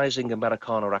 Rising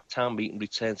Americana act Town Meeting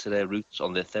return to their roots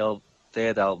on their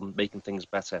third album, Making Things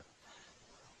Better.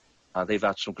 And they've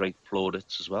had some great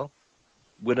plaudits as well.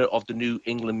 Winner of the New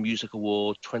England Music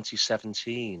Award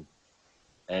 2017.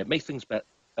 Make Things Better,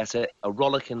 a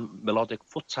rollicking, melodic,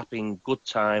 foot-tapping, good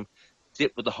time,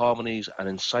 dip with the harmonies and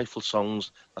insightful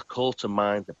songs that call to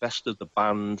mind the best of the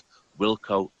band,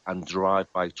 Wilco and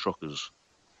Drive-By Truckers.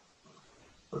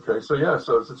 Okay, so yeah,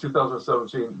 so it's the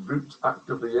 2017 Roots Act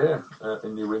of the Year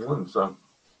in New England, so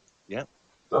yeah,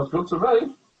 sounds good to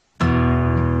me.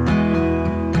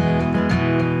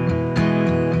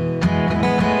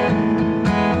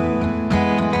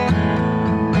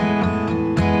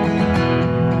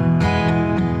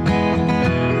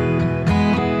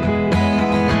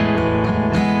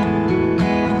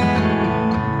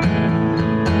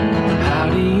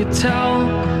 Tell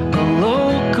a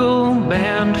local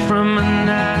band from a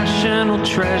national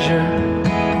treasure?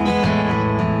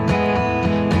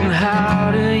 And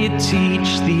how do you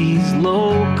teach these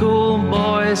local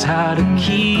boys how to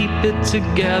keep it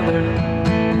together?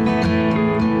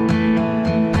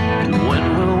 And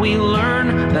when will we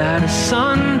learn that a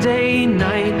Sunday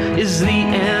night is the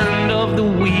end of the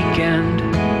weekend?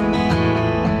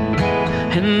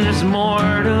 And there's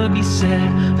more to be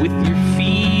said with your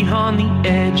feet on the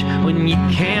edge when you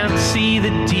can't see the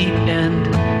deep end.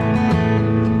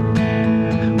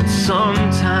 But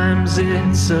sometimes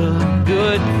it's a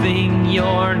good thing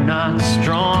you're not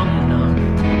strong enough,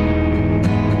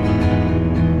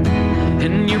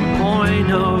 and your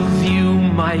point of view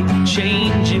might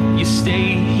change if you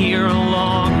stay here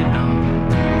long enough.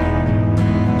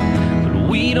 But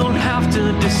we don't have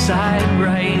to decide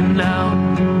right now.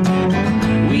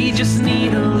 We just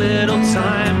need a little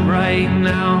time right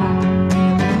now.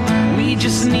 We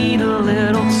just need a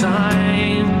little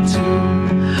time to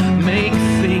make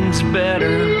things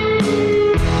better.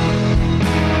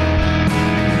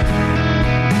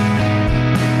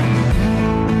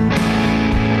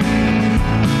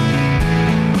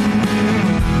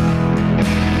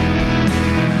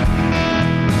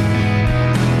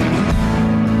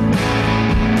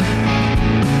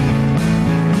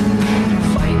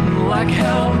 Like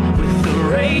hell with the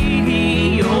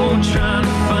radio, trying to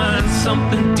find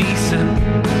something decent.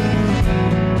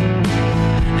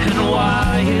 And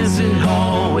why is it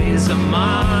always a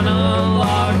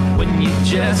monologue when you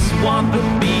just want the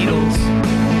Beatles?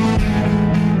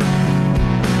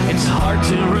 It's hard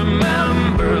to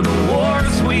remember the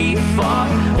wars we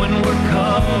fought when we're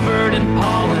covered in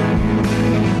pollen.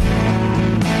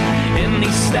 And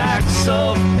these stacks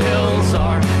of pills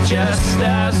are just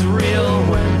as real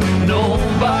when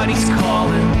nobody's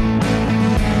calling.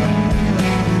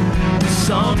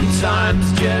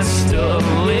 Sometimes just a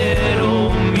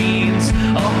little means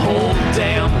a whole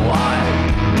damn lot.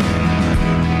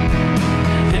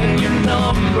 And your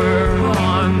number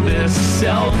on this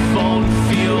cell phone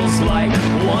feels like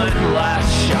one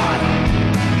last shot.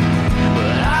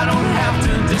 But I don't have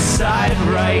to decide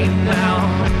right now.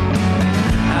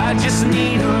 I just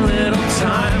need a little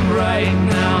time right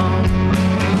now.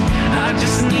 I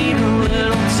just need a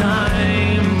little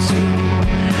time to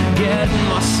get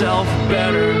myself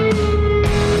better.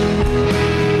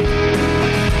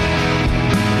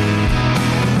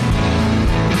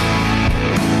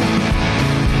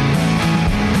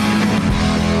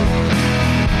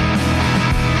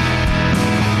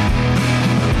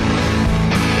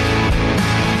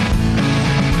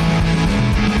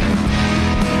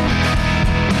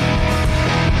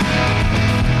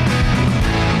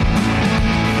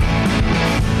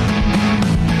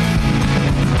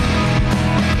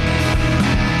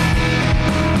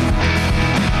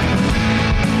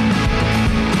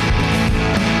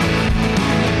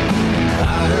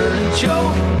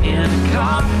 Joke in a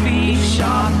coffee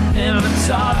shop, and it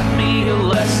taught me a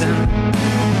lesson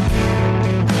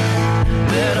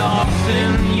that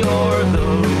often you're the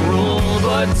rule,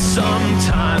 but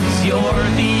sometimes you're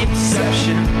the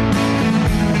exception.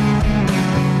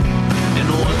 And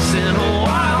once in a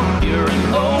while you're an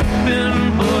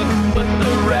open book, but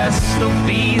the rest of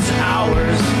these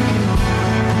hours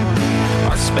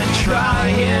are spent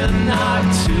trying not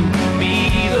to be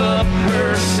the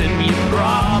person you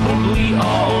probably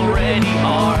already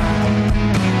are.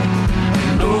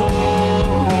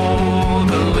 No,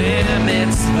 the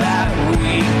limits that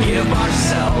we give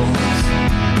ourselves,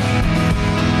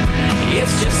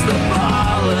 it's just the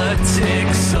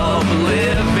politics of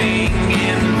living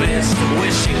in this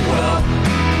wishing well.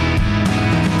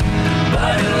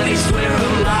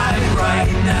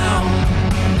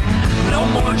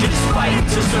 or just fight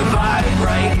to survive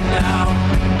right now.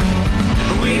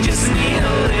 We just need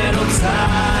a little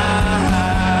time.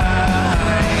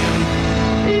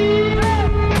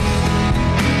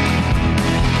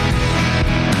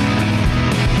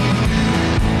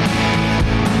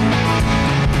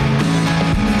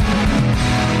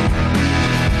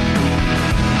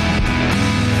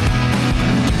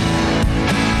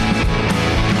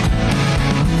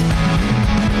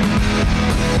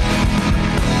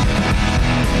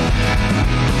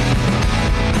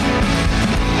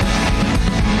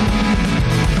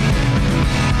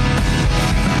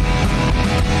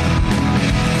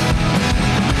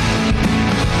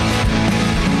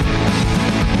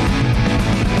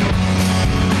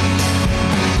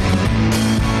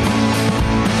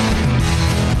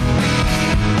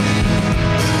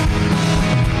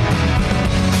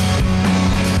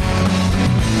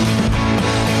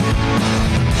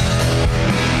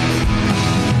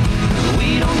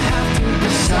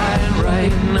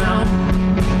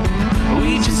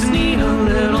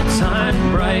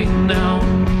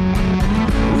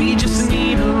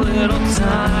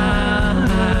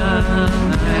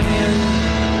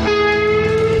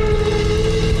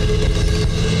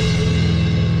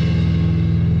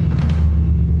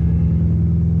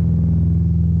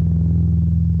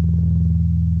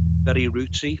 Very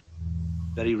rootsy,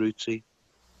 very rootsy.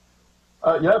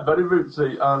 Yeah, very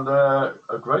rootsy and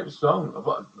a great song.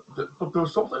 But there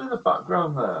was something in the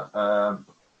background there.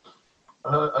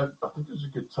 I think there's a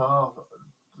guitar,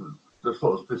 the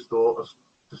sort of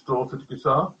distorted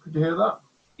guitar. Could you hear that?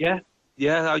 Yeah,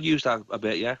 I use that a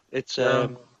bit. Yeah, it's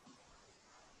well,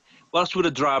 that's where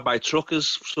the drive-by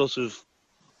truckers sort of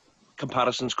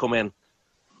comparisons come in.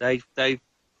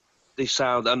 They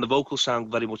sound, and the vocals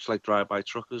sound very much like drive-by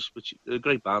truckers, which are a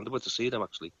great band. I went to see them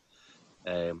actually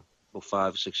about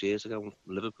 5 or 6 years ago in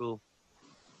Liverpool.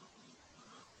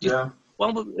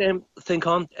 One thing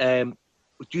on,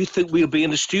 do you think we'll be in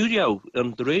the studio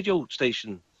on the radio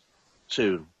station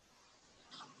soon?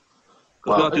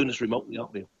 Because we are doing this remotely,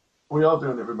 aren't we? We are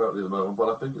doing it remotely at the moment,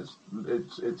 but I think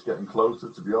it's getting closer,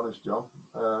 to be honest, John.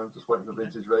 Just waiting for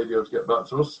Vintage Radio to get back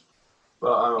to us.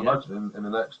 But I'm imagining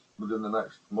within the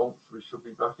next month we should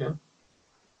be back in.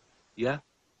 Yeah,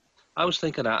 I was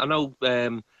thinking that. I know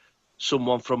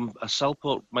someone from a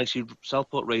Southport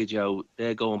Radio.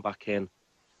 They're going back in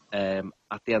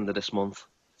at the end of this month.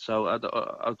 So I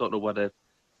don't know whether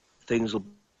things will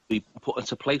be put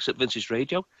into place at Vintage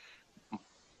Radio.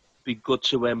 Be good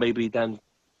to maybe then,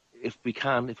 if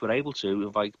we're able to,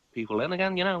 invite people in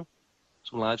again.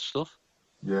 Some live stuff.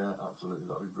 Yeah, absolutely.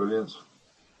 That'd be brilliant.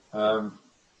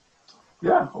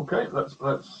 Yeah, okay. Let's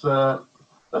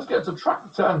get to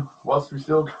track 10 whilst we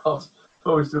still got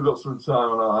some time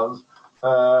on our hands.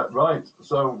 Right.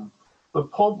 So, The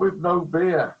Pub with No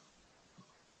Beer.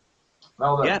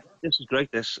 Now then. Yeah, this is great.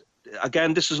 This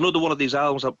is another one of these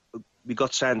albums that we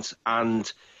got sent,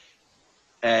 and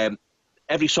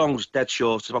every song's dead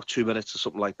short. It's about 2 minutes or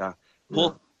something like that.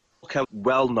 Paul Kelly,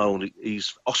 well known.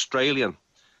 He's Australian,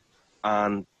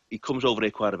 and he comes over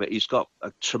here quite a bit. He's got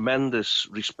a tremendous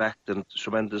respect and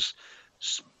tremendous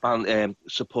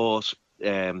support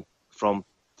from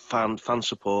fan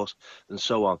support and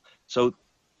so on. So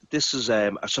this is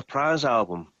a surprise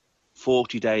album,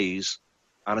 40 days,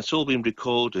 and it's all been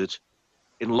recorded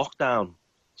in lockdown.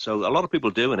 So a lot of people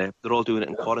are doing it. They're all doing it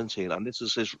in quarantine, and this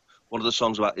is one of the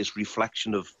songs about his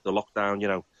reflection of the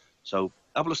lockdown. So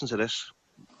have a listen to this.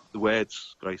 The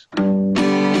words, great.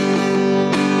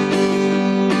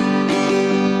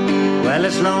 Well,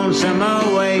 it's lonesome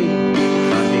away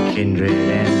from your kindred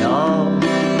and all,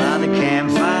 by the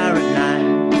campfire at night,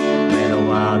 where the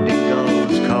wild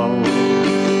goes cold.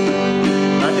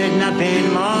 But there's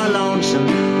nothing more lonesome,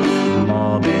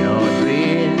 morbid or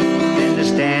drear, than to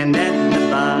stand at the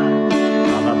bar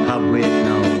of a pub with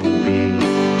no beer.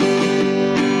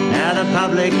 Now the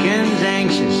publican's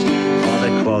anxious for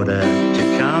the quota to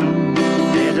come.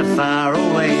 There's a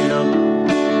faraway look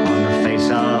on the face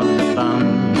of the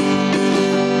bum.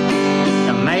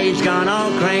 The maid's gone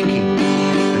all cranky,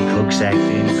 the cook's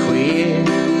acting queer.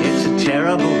 It's a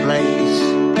terrible place,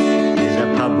 there's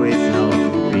a pub with no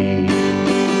beer.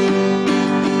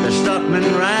 The stockman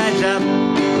rides up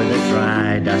with a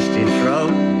dry, dusty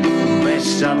throat,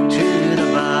 rests up to the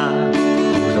bar,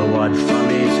 pulls a wad from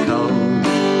his coat.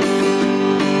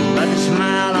 But the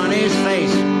smile on his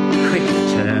face quickly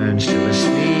turns to a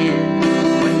sneer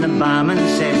when the barman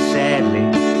says sadly,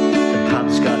 the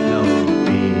pub's got no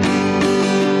beer.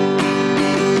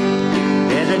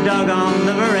 There's a dog on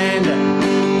the veranda,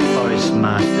 for his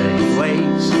master he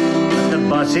waits, but the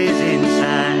boss is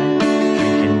inside,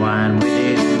 drinking wine with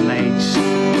his mates.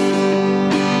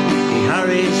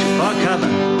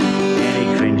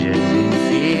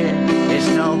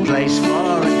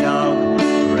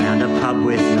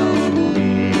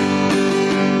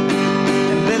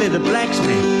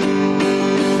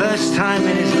 time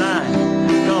in his life,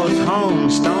 goes home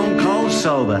stone cold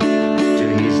sober to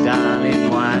his darling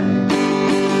wife.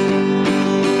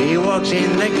 He walks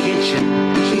in the kitchen,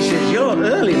 she says, "You're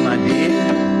early, my dear."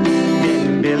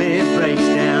 Then Billy breaks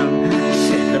down,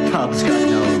 said the pub's got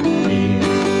no beer.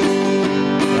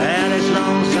 Well, it's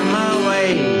lonesome away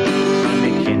from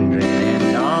the kindred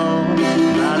and all,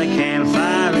 by the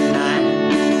campfire at night,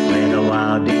 where the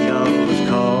wild dingoes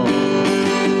call.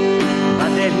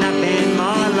 But there's nothing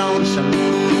more lonesome,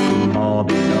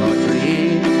 morbid or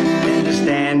drear, than to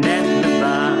stand at the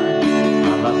bar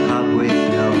of a pub with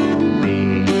no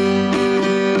beer.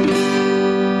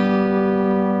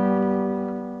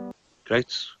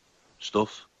 Great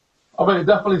stuff. I mean, it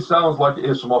definitely sounds like it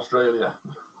is from Australia.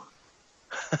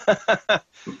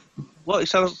 Well, it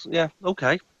sounds, yeah,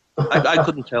 okay. I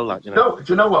couldn't tell that, you know. No,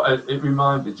 do you know what it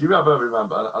reminded me? Do you ever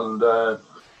remember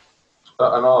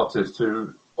an artist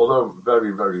who, although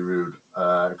very, very rude,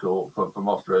 from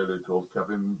Australia, called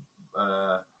Kevin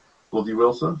Bloody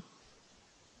Wilson?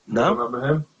 No. You remember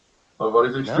him? Oh, well,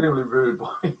 he's extremely rude,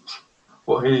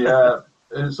 but he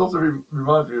it sort of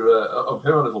reminds me of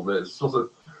him a little bit. It's sort of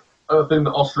a thing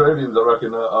that Australians, I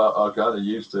reckon, are kind of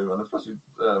used to, and especially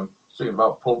singing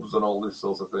about pubs and all this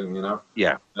sort of thing, you know.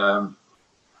 Yeah.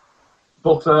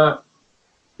 But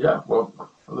yeah, well,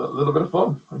 a little bit of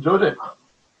fun. Enjoyed it.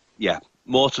 Yeah.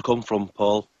 More to come from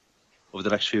Paul over the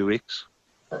next few weeks.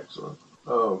 Excellent.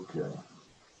 Okay.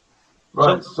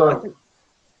 Right, so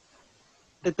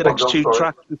the next two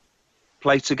tracks we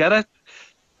play together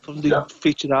from the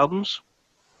featured albums.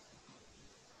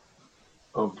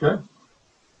 Okay.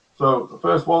 So the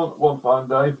first one Fine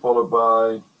Day, followed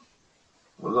by,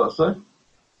 what does that say?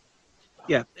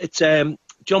 Yeah, it's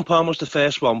John Palmer's the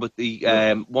first one with the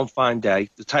One Fine Day,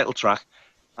 the title track,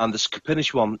 and the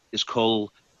Scapinish one is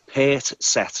called Pert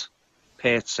Set.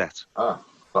 Pert Set. Ah,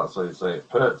 that's how you say it.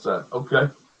 Pert Set. Okay.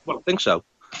 Well, I think so.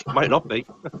 Might not be.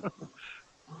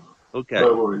 Okay.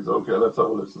 No worries. Okay, let's have a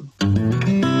listen.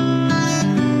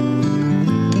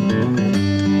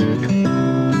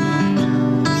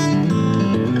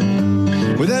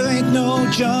 Well, there ain't no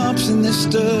jobs in this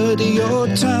dirty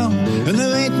old town, and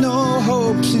there ain't no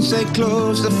hope since they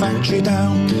closed the factory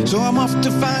down. So I'm off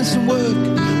to find some work,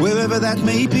 wherever that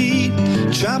may be.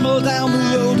 Travel down the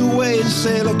road away and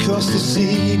sail across the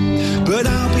sea. But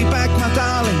I'll be back, my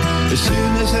darling, as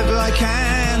soon as ever I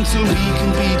can, till we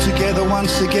can be together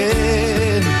once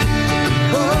again.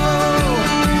 Oh,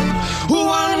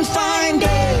 one fine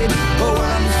day, oh,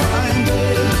 one fine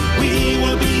day, we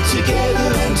will be together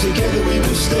and together we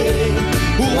will stay.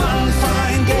 One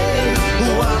fine day,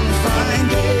 one fine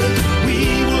day,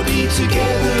 we will be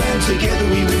together and together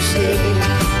we will stay.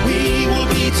 We will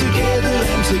be together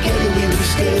and together we will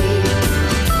stay.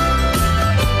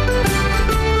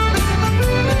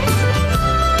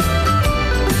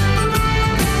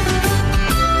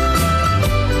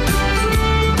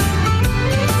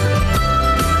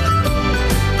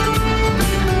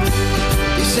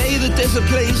 There's a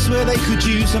place where they could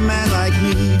use a man like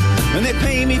me, and they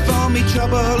pay me for me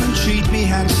trouble and treat me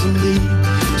handsomely.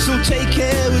 So take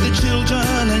care of the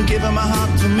children and give them a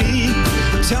heart for me.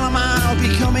 Tell them I'll be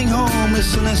coming home as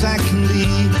soon as I can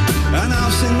leave, and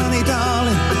I'll send money,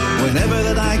 darling, whenever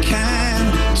that I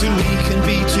can, till we can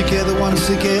be together once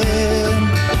again.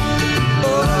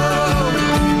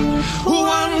 Oh,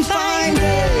 one fine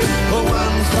day, oh,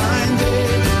 one fine day,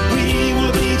 we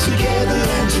will be together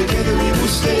and together we will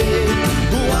stay.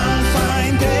 One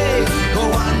fine day, oh,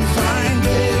 one fine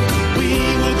day, we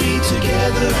will be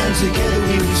together and together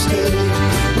we will stay.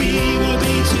 We will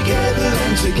be together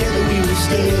and together we will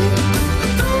stay.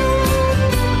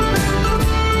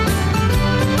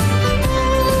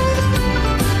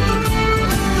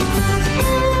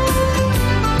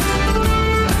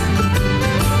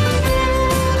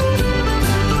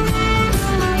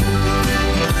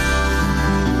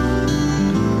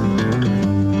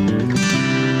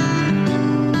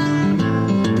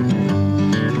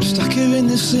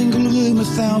 Single room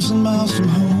 1,000 miles from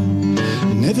home.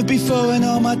 Never before in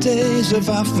all my days have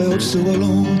I felt so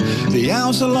alone. The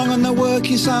hours are long and the work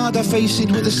is hard, I face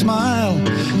it with a smile.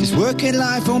 This working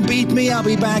life won't beat me, I'll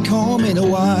be back home in a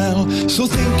while. So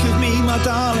think of me, my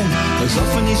darling, as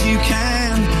often as you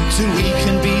can, till we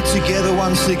can be together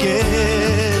once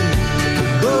again.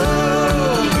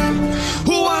 Oh,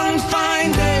 one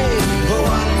fine day, oh,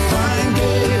 one fine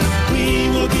day, we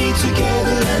will be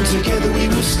together and together we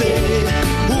will stay.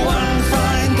 One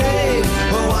fine day,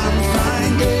 oh, one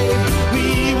fine day,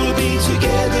 we will be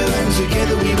together and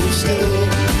together we will stay.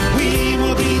 We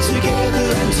will be together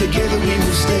and together we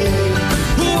will stay.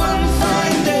 One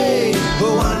fine day,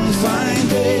 oh, one fine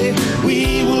day,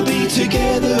 we will be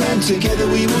together and together together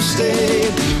we will stay.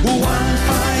 One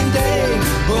fine day,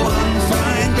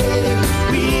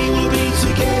 we will be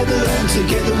together and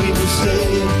together we will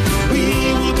stay. We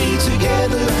will be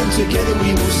together and together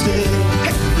we will stay.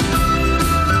 Hey!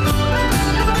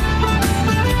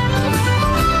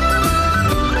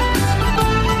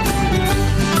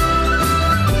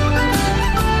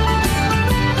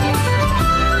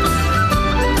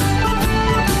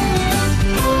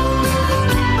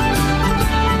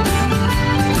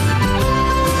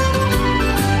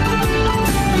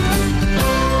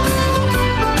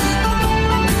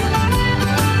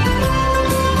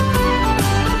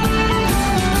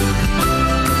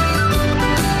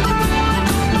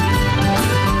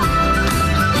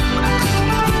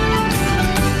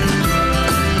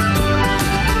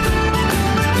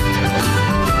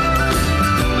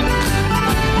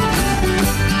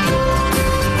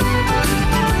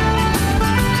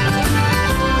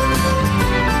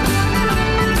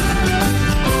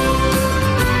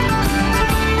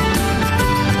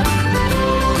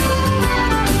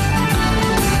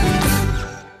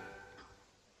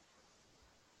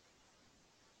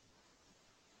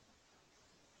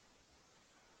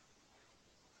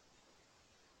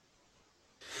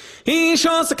 He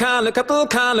shows a couple,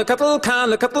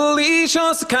 he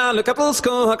shows a couple,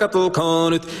 score a couple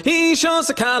cornet. He shows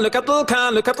a couple,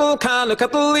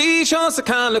 he shows a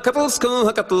couple, score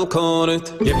a couple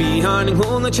cornet. You be harding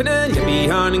hole the channel, you be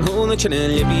harding hole the channel,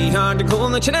 you be harding hole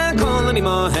the channel, call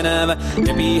anymore, Hanover.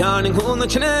 You be harding hole the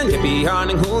channel, you be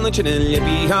harding hole the channel, you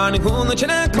be harding hole the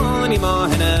channel, call anymore,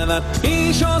 Hanover.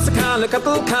 He shows a couple,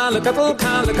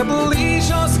 he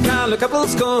shows a couple,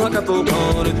 score a couple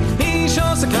cornet. He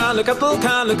shows a couple,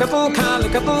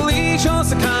 he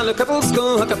shows a couple,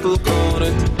 score a couple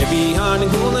cornet. You be harding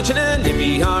hole the channel, you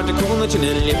be harding hole the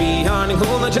channel, you be harding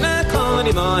hole the channel, call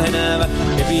anymore, Hanover.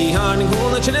 You be harding hole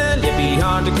the channel, you be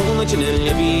harding hole the channel,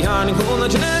 you be harding hole the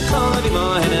channel, call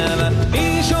anymore, Hanover.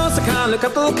 He shows a couple,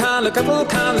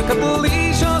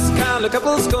 he shows a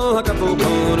couple, score a couple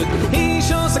cornet. He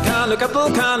shows a couple,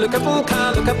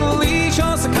 he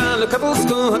shows a couple,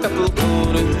 score a couple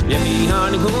cornet. You be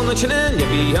harding hole the channel, you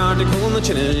be harding hole the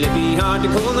channel, you be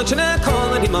harding hole the channel,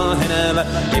 call anymore, Hanover.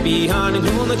 You be harding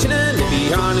hole the channel, you be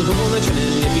harding hole the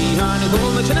channel, you be harding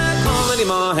hole the channel, call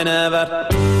anymore, Hanover.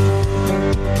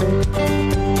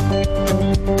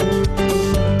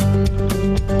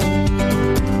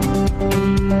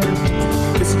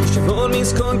 Min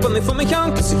skunk på ni får mig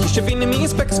kan kusi hische vinne min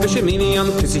speck special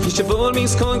million kusi hische vor min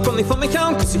skunk på ni får mig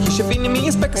kan kusi hische vinne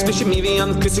min speck special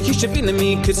million kusi hische vinne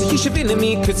min kusi hische vinne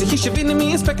min kusi hische vinne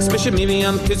min speck special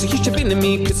million kusi hische vinne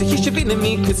min kusi hische vinne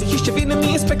min kusi hische vinne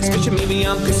min speck special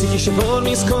million kusi hische vor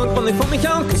min skunk på ni får mig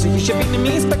kan kusi hische vinne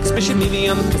min speck special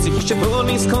million kusi hische vor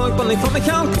min skunk på ni får mig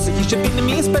kan kusi hische vinne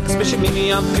min speck special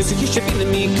million kusi hische vinne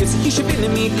min kusi hische vinne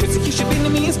min kusi hische vinne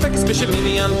min speck special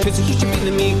million kusi hische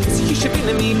vinne min kusi hische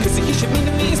vinne min kusi hische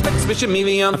vinne min speck special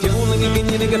million fueling again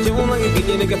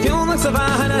you nigga fueling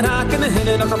savahana raken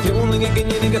hene no fueling again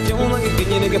you nigga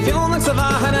fueling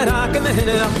savahana raken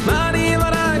hene mari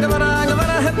varaga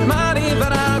mari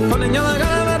varag ponen yalaga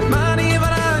mari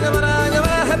varaga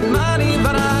mari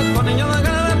varag ponen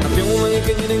yalaga fueling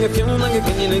again you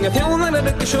nigga fueling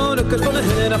the kishore ka ponen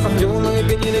hene fueling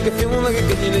again you nigga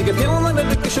fueling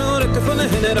the kishore ka ponen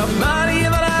hene mari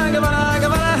varaga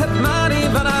mari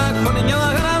varag ponen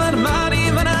yalaga mari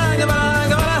varag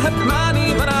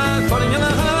ponen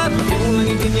yalaga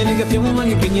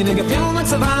fueling again you nigga fueling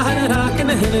savahana raken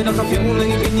hene no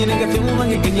fueling again you nigga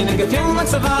fueling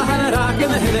savahana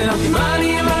raken hene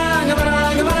mari varag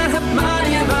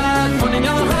mari varag ponen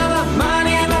yalaga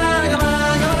mari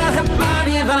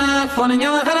varag ponen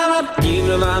yalaga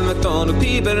Gimra van met tonen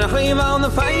pieper, hij wou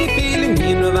een fijn feeling.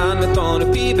 Gimra van met tonen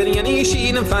pieper, en je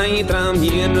ziet een fijn tram.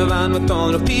 Gimra van met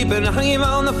tonen pieper, hij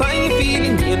wou een fijn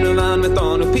feeling. Gimra van met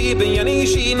tonen pieper, en je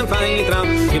ziet een fijn tram.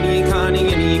 En je kan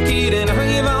niet kieren,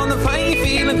 hij wou een fijn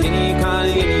feeling. En je kan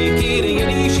niet kieren,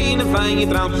 en je ziet een fijn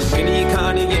tram. En je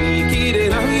kan niet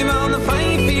kieren, hij wou een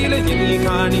fijn feeling. En je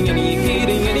kan niet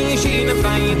kieren, en je ziet een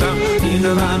fijn tram.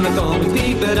 Gimra van met tonen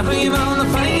pieper, hij wou een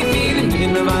fijn feeling.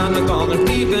 Gimra van met tonen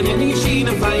pieper, en je ziet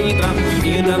een fijn tram.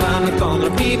 Gimra van met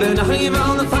tonen pieper, hij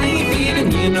wou een fijn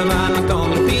feeling. Gimra van met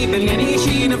tonen pieper, en je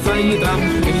ziet een fijn tram.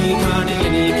 En je kan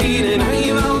niet kieren, hij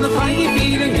wou een fijn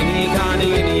feeling. En je kan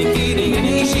niet kieren, en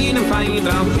je ziet een fijn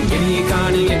tram. En je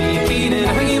kan niet kieren,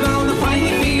 hij wou een fijn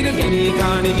feeling. En je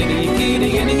kan niet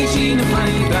kieren, en je ziet een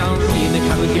fijn tram. En ik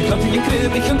kan het je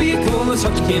كلبي كان بيكون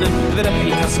صوتكينا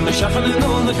بربي قسم شحن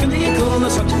نون كان بيكون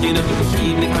صوتكينا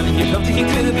يبني علي كلبي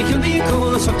كلبي كان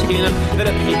بيكون صوتكينا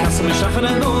بربي قسم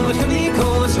شحن نون كان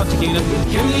بيكون صوتكينا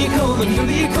كان بيكون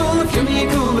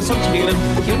صوتكينا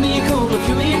كان بيكون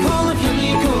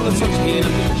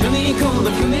صوتكينا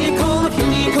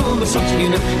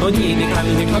صوتكينا ونيني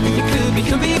علي كلبي كلبي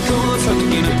كان بيكون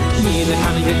صوتكينا يبني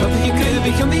علي كلبي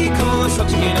كلبي كان بيكون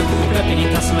صوتكينا بربي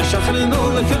قسم شحن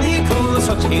نون كان بيكون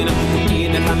صوتكينا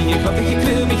يبني علي كلبي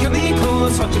كلبي كان بيكون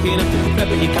صوتكينا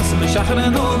بربي قسم شحن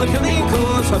نون كان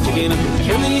بيكون صوتكينا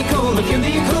كان بيكون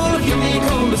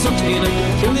صوتكينا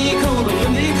كان بيكون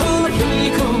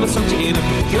صوتكينا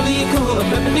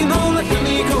بربي نون كان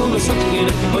بيكون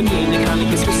صوتكينا ونيني علي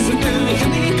كلبي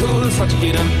كان بيكون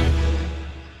صوتكينا.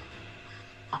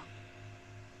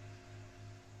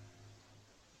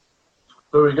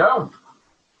 There we go.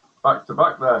 Back to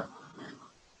back there.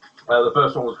 The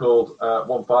first one was called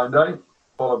One Fine Day,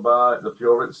 followed by the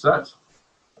Puritan Set.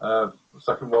 The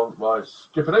second one by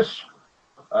Skipperish.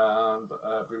 And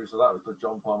previous to that was the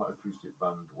John Palmer Acoustic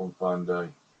Band, One Fine Day.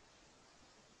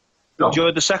 John.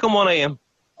 Enjoyed the second one, Ian?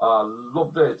 I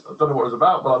loved it. I don't know what it was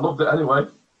about, but I loved it anyway.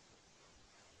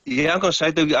 Yeah, I'm going to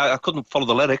say I couldn't follow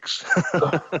the lyrics.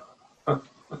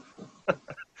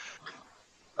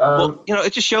 But, you know,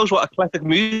 it just shows what eclectic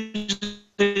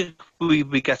music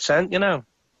we get sent, you know.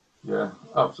 Yeah,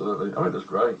 absolutely. I mean, it's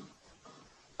great.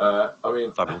 I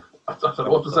mean, Fabulous. I don't know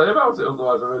what to say about it,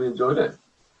 otherwise I really enjoyed it.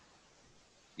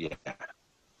 Yeah.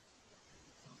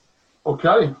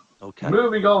 Okay. Okay.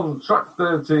 Moving on, track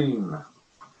 13.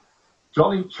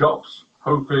 Johnny Chops,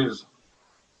 Hope is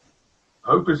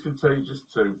Contagious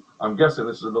too. I'm guessing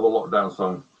this is another lockdown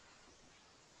song.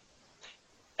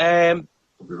 Could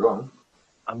be wrong.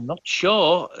 I'm not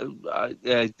sure.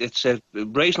 It's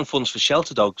raising funds for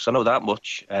shelter dogs. I know that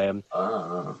much. Okay.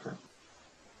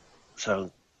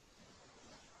 So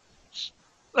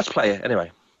let's play it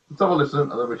anyway. Let's have a listen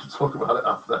and then we can talk about it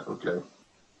after. Okay.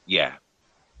 Yeah.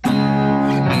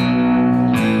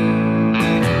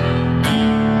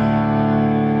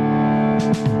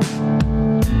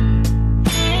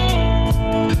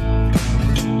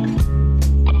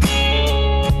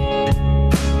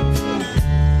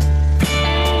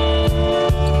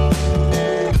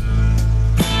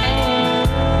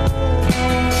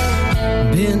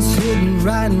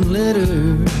 Writing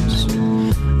letters,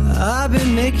 I've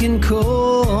been making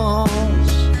calls,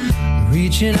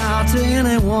 reaching out to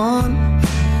anyone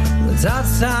that's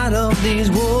outside of these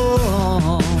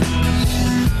walls,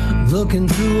 looking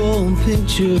through old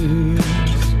pictures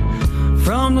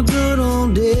from the good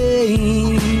old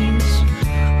days.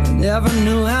 I never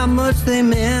knew how much they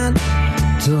meant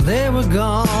till they were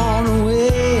gone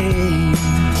away.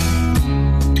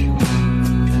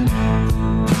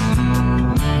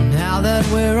 Now that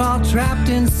we're all trapped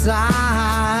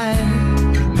inside,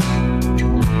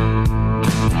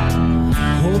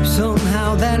 hope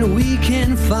somehow that we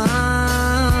can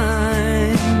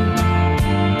find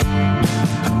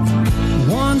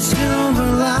one silver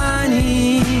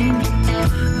lining,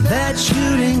 that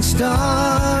shooting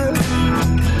star.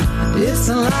 It's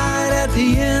the light at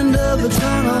the end of the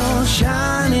tunnel,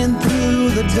 shining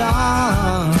through the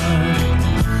dark,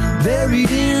 buried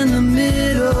in the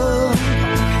middle,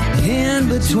 in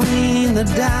between the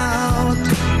doubt.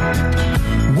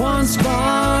 One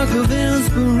spark of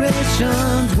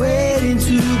inspiration's waiting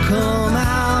to come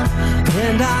out,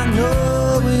 and I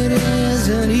know it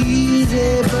isn't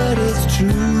easy, but it's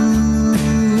true.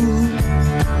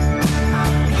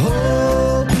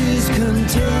 Hope is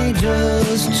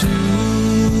contagious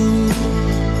too.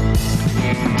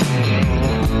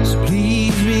 So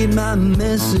please read my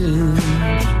message,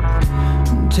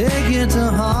 take it to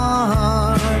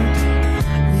heart.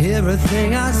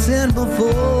 Everything I said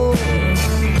before,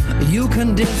 you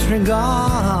can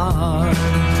disregard.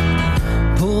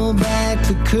 Pull back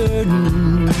the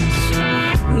curtains,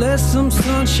 let some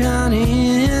sunshine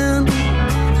in.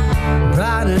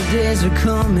 Brighter days are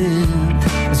coming,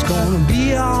 it's gonna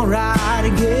be alright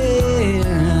again.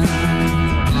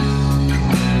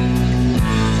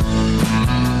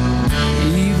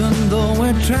 Even though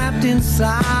we're trapped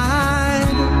inside,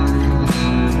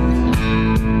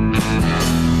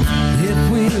 if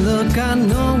we look, I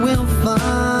know we'll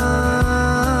find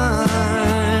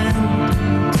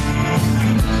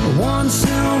one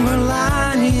silver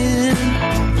lining,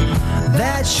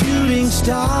 that shooting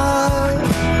star.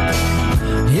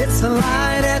 It's the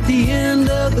light at the end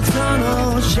of the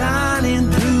tunnel, shining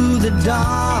through the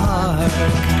dark,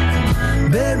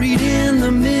 buried in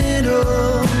the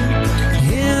middle,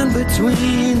 in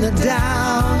between the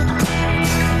doubt.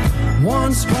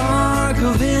 One spark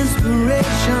of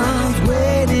inspiration's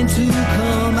waiting to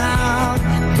come out.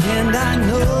 And I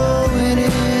know it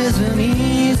isn't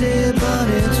easy, but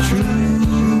it's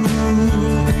true.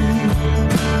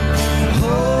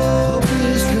 Hope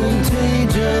is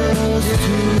contagious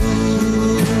too.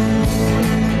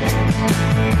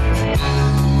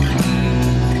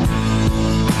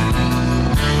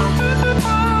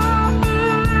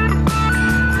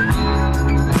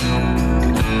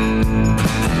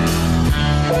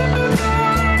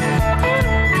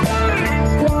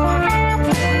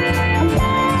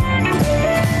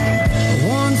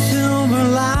 One silver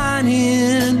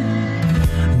lining,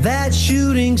 that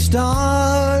shooting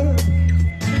star.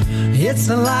 It's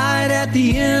the light at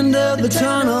the end of the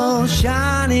tunnel,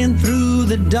 shining through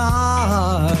the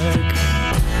dark.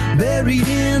 Buried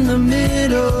in the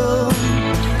middle,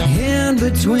 in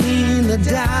between the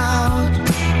doubt.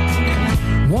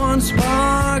 One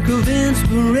spark of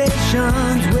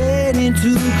inspiration's waiting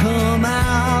to come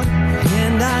out.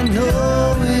 And I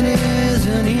know it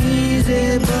isn't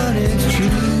easy, but it's true.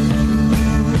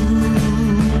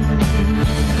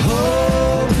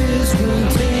 Hope is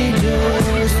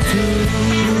contagious too.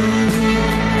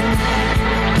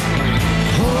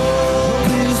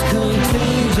 Hope is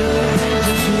contagious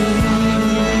too.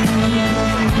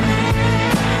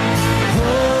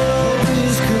 Hope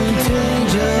is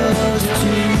contagious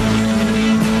too.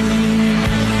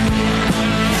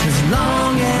 As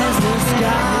long as the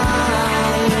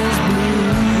sky is blue,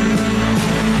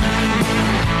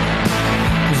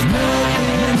 there's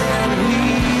nothing that we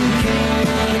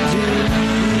can't do.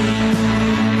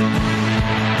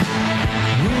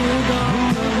 We're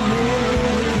gonna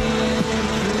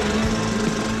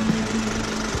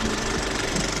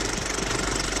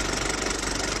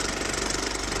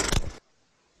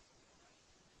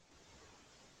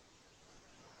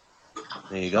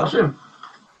There you go. Smashing.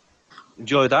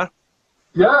 Enjoy that?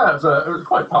 Yeah, it was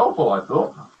quite powerful, I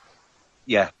thought.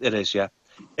 Yeah, it is. Yeah,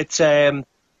 it's very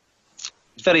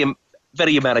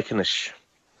very Americanish.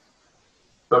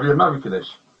 Very Americanish.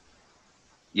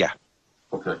 Yeah,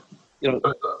 Okay. you know.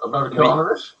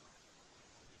 Americanish?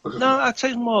 No, I'd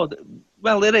say more.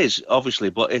 Well, it is obviously,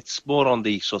 but it's more on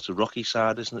the sort of rocky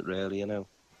side, isn't it? Really, you know,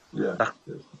 Yeah. that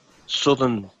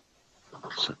southern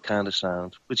kind of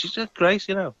sound, which is great.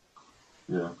 You know,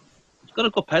 Yeah. he's got a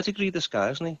good pedigree, this guy,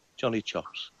 hasn't he? Johnny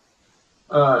Chops.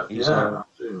 He's, Yeah.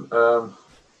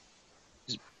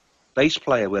 Bass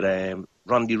player with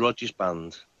Randy Rogers'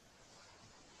 band.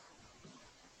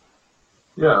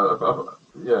 Yeah.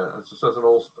 Yeah. It says an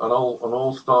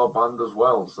all-star band as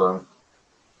well. So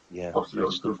Yeah, obviously great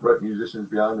got stuff. great musicians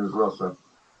behind him as well. So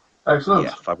excellent.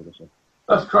 Yeah, fabulous.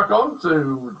 Let's crack on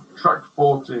to track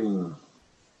 14.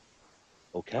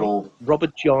 Okay. Cool.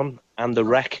 Robert John and the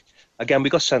Wreck. Again, we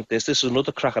got sent this. This is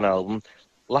another cracking album.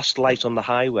 Last Light on the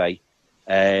Highway.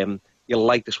 You'll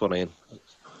like this one, Ian.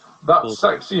 That Cool.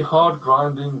 sexy,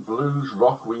 hard-grinding blues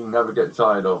rock we never get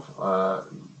tired of.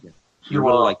 You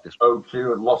will like this.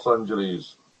 OQ in Los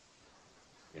Angeles.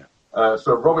 Yeah.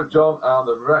 So Robert John and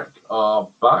the Wreck are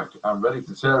back and ready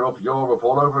to tear up Europe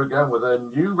all over again with their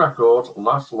new record,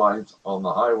 Last Light on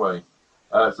the Highway.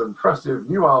 It's an impressive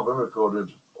new album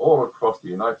recorded all across the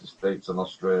United States and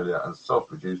Australia and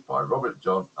self-produced by Robert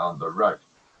John and the Wreck.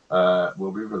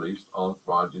 Will be released on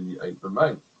Friday the 8th of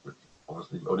May, which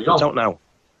obviously already It's on. out now.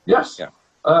 Yes. Yeah.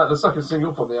 The second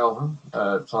single from the album,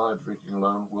 Tired Drinking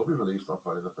Alone, will be released on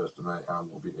Friday the 1st of May and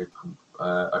will be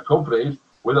accompanied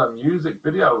with a music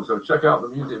video. So check out the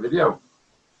music video.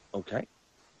 Okay.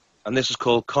 And this is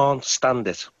called Can't Stand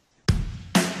It.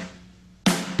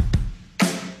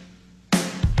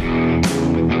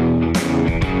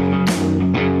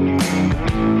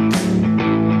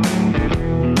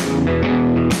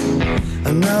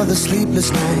 Another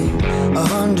sleepless night,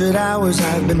 100 hours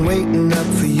I've been waiting up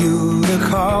for you to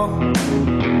call.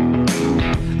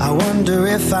 I wonder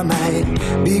if I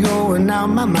might be going out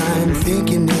my mind,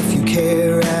 thinking if you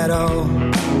care at all.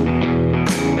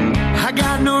 I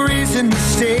got no reason to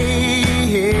stay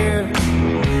here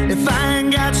if I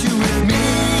ain't got you with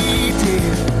me,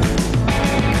 dear.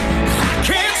 I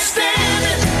can't stand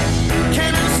it,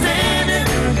 can't understand it,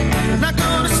 not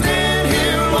gonna stand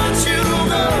here and watch you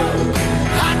go.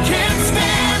 I can't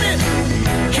stand it,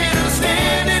 can't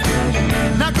understand it,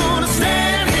 not gonna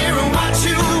stand here and watch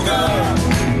you go.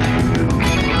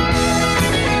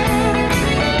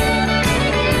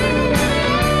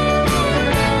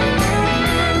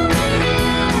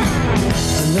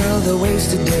 Another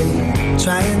wasted day,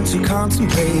 trying to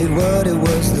contemplate what it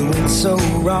was that went so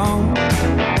wrong.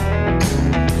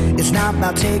 It's not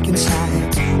about taking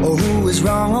sides or who is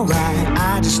wrong or right.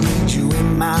 I just need you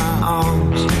in my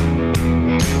arms.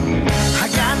 I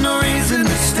got no reason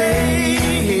to stay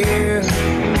here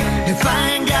if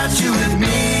I ain't got you with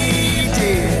me,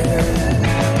 dear.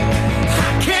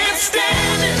 I can't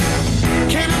stand it,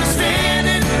 can't understand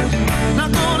it.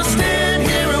 Not gonna stand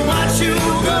here and watch you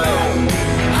go.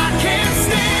 I can't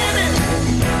stand it,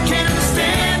 can't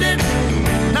understand it.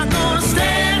 Not gonna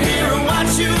stand here and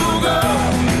watch you go.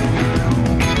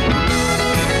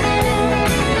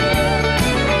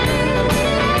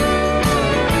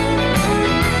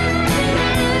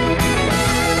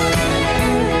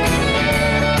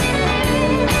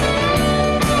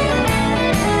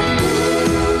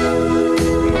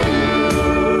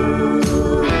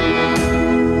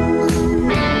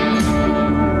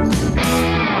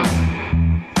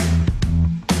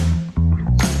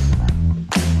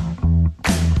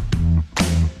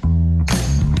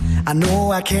 I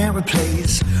know I can't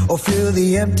replace or fill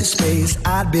the empty space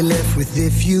I'd be left with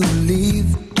if you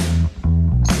leave.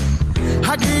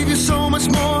 I gave you so much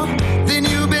more than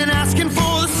you've been asking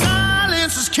for. The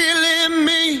silence is killing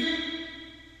me.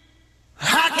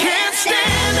 I can't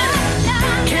stand it,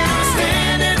 can't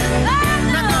stand it.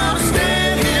 Not gonna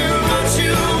stand here and watch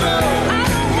you go.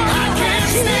 I can't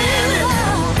stand it,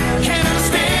 can't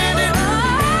understand it.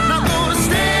 Not gonna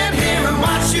stand here and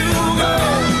watch you go.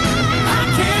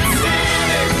 I can't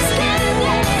stand it, stand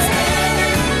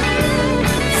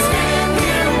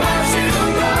here and watch you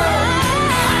go.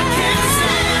 I can't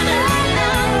stand it,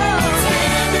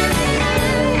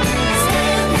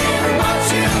 stand here and watch you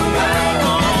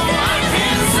go. I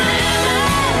can't stand it,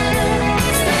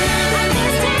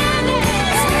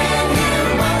 stand here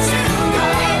and watch you go.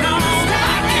 No, I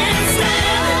can't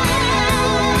stand it,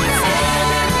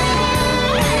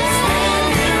 stand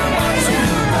here and watch you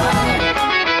go.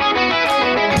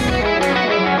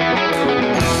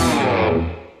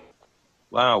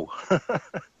 Wow.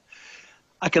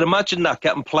 I can imagine that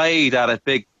getting played at a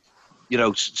big,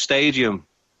 stadium.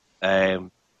 The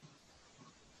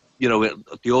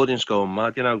audience going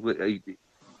mad.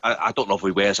 I don't know if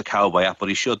he wears a cowboy hat, but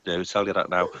he should do. I'll tell you that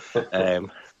now.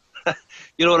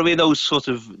 You know what I mean? Those sort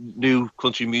of new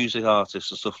country music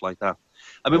artists and stuff like that.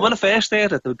 I mean, when I first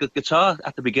heard it, the guitar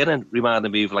at the beginning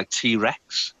reminded me of like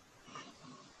T-Rex.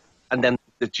 And then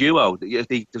the duo, the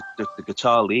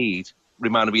guitar lead,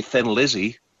 reminded me of Thin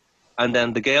Lizzy. And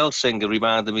then the girl singer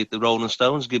reminded me of the Rolling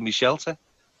Stones, Give Me Shelter.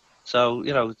 So,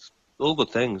 it's all good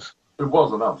things. It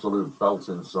was an absolute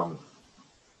belting song.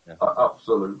 Yeah.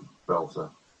 Absolute belter.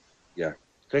 Yeah,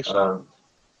 great song.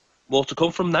 More to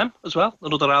come from them as well.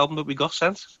 Another album that we got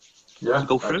sent to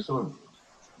go through. Excellent.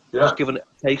 Yeah. Just giving it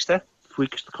a taster for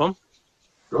weeks to come.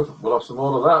 Good. We'll have some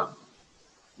more of that.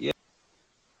 Yeah.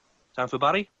 Time for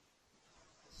Barry.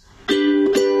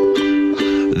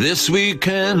 This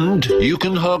weekend you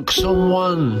can hug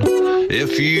someone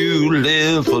if you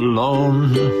live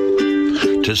alone.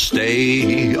 To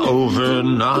stay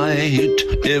overnight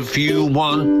if you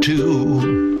want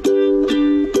to.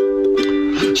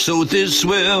 So this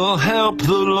will help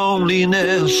the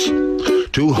loneliness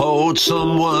to hold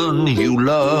someone you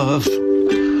love.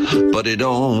 But it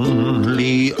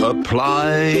only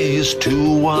applies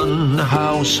to one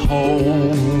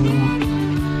household.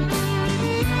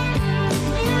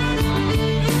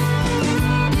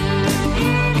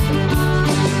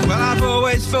 I've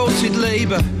always voted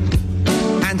Labour,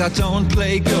 and I don't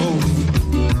play golf.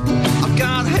 I've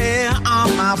got hair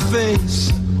on my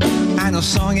face and a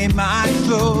song in my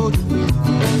throat.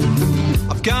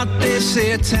 I've got this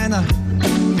here tenor,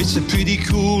 it's a pretty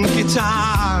cool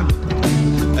guitar,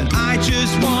 and I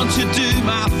just want to do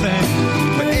my thing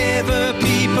wherever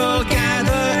people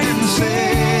gather and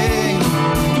sing.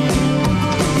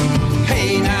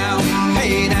 Hey now,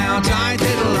 die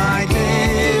diddle I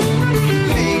did.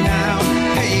 Hey now,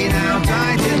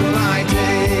 die diddle I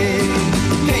did.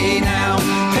 Hey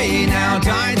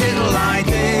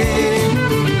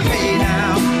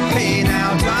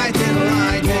now, die diddle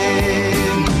I did.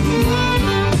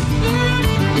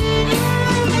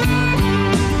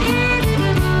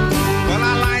 Well,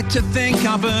 I like to think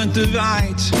I've earned the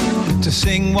right to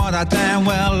sing what I damn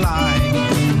well like,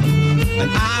 and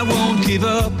I won't give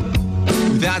up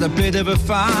without a bit of a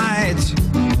fight.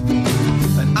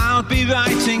 And I'll be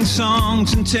writing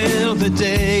songs until the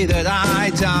day that I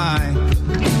die.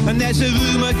 And there's a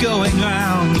rumour going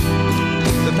round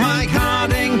that Mike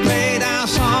Harding played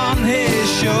us on his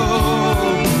show.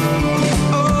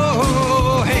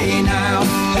 Oh, hey now,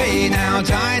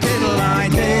 die diddle I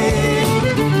did.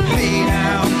 Hey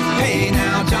now,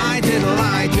 die diddle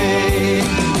I did.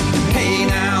 Hey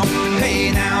now,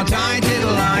 die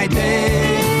diddle I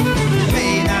did.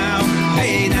 Hey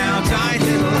now, die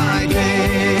diddle I did.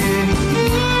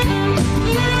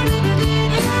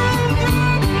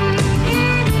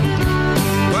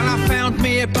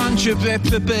 bunch of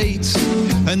reprobates,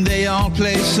 and they all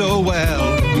play so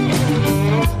well.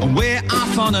 And we're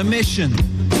off on a mission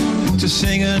to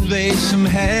sing and raise some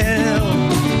hell.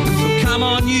 So come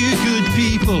on, you good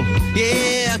people,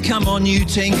 yeah, come on, you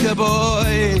tinker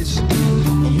boys.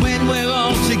 And when we're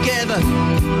all together,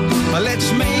 well,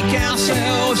 let's make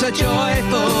ourselves a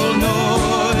joyful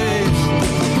noise.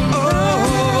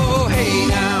 Oh, hey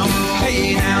now,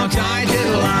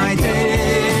 tight-diddle-I-day.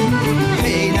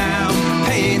 Hey now,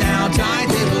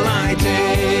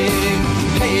 tight-diddle-I-day.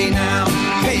 Hey now,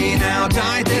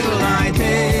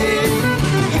 tight-diddle-I-day.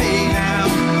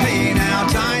 Hey now,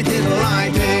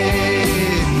 tight-diddle-I-day.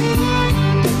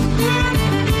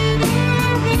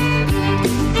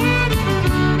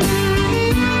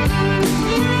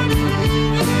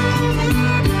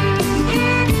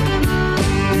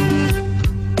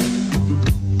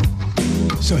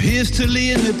 So here's to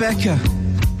Lee and Rebecca,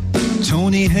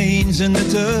 Tony Haynes and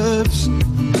the Dubs,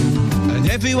 and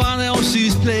everyone else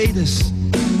who's played us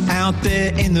out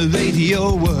there in the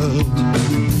radio world.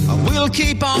 And we'll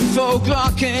keep on folk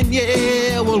rocking,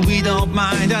 yeah, well, we don't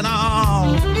mind at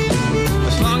all,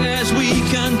 as long as we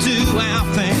can do our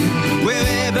thing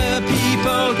wherever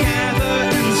people gather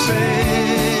and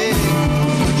say,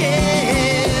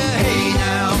 yeah,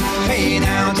 hey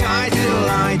now,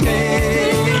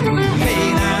 tight-diddle-I-day.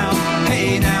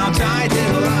 Hey now,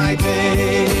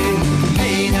 tight-diddle-I-day.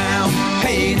 Hey now,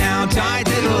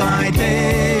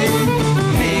 tight-diddle-I-day.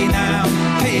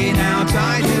 Hey now,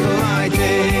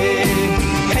 tight-diddle-I-day.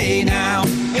 Hey now,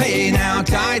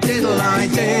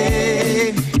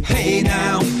 tight-diddle-I-day. Hey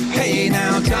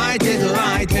now,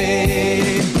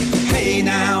 tight-diddle-I-day. Hey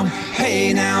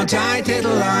now,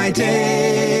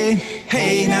 tight-diddle-I-day.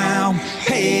 Hey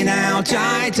now,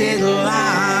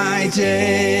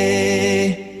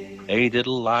 tight-diddle-I-day. Hey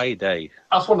diddle-I day.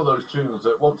 That's one of those tunes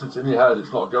that once it's in your head,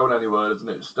 it's not going anywhere, isn't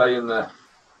it? It's staying there.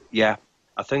 Yeah,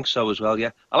 I think so as well.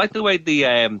 Yeah, I like the way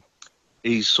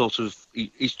he's sort of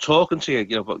he's talking to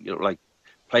you, but like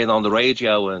playing on the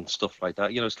radio and stuff like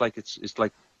that. It's like it's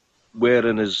like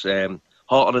wearing his heart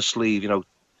on his sleeve.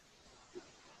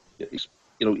 He's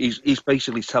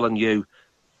basically telling you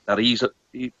that he's a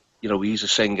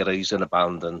singer, he's in a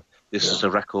band, and this is a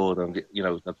record, and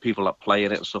the people that play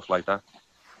in it and stuff like that.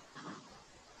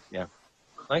 Yeah,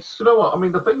 nice. You know what? I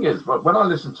mean, the thing is, when I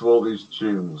listen to all these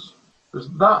tunes, there's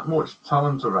that much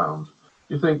talent around.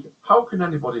 You think, how can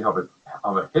anybody have a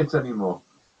hit anymore?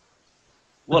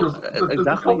 Because Well,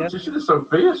 the competition is so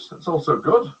fierce. It's all so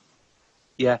good.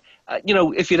 Yeah,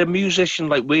 if you're a musician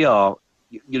like we are,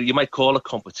 you might call it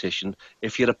competition.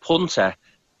 If you're a punter,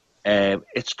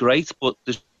 it's great, but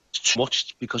there's too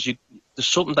much because there's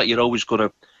something that you're always going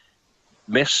to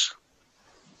miss.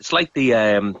 It's like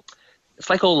it's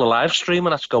like all the live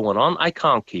streaming that's going on. I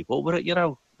can't keep up with it,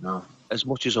 No. as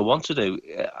much as I want to do.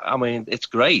 I mean, it's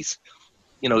great.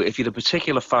 If you're a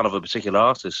particular fan of a particular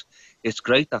artist, it's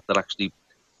great that they're actually,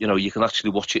 you can actually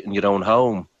watch it in your own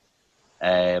home.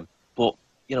 But,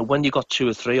 when you got two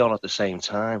or three on at the same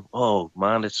time, oh,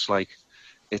 man, it's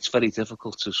very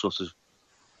difficult to sort of,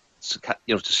 to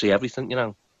see everything,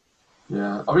 Yeah,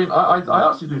 I mean,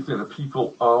 I actually do think that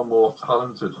people are more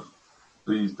talented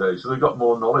these days, so they've got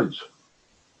more knowledge.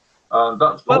 And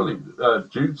that's probably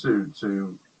due to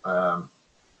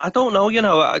I don't know,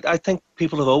 I think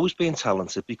people have always been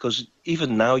talented because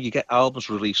even now you get albums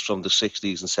released from the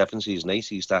 60s and 70s and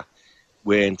 80s that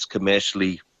weren't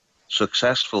commercially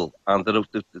successful, and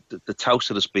the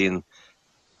touted as being,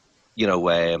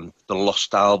 the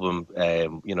lost album,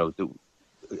 the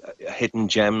hidden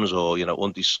gems or,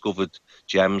 undiscovered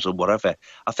gems or whatever.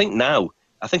 I think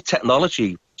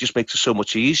technology just makes it so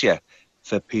much easier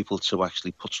for people to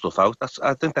actually put stuff out.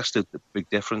 I think that's the big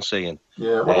difference, Ian.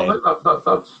 Yeah, well, I think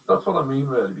that's what I mean,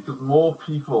 really, because more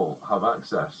people have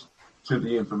access to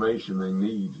the information they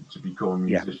need to become a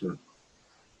musician.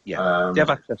 Yeah, they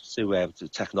have access to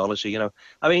technology. I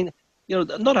mean,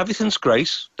 not everything's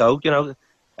great, though.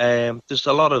 There's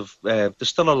still a lot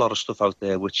of stuff out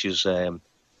there which is, I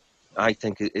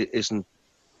think, it isn't.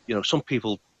 Some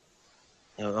people.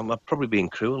 I'm probably being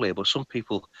cruel here, but some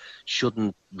people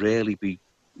shouldn't really be,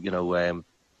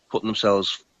 putting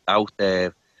themselves out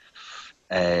there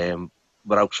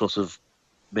without sort of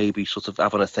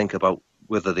having a think about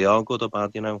whether they are good or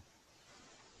bad.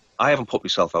 I haven't put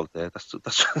myself out there. That's.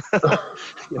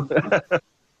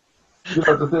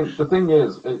 The thing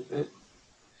is,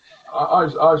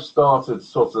 I've started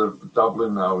sort of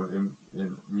dabbling now in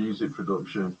music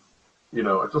production.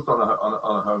 Just on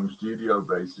a home studio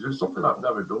basis. It's something I've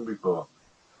never done before.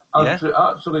 And to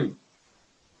actually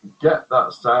get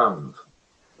that sound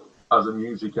as a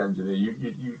music engineer.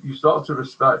 You start to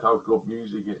respect how good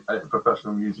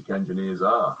professional music engineers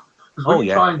are. Because when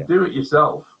you try and do it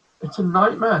yourself, it's a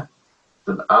nightmare. It's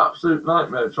an absolute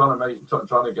nightmare trying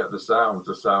to get the sound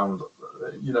to sound,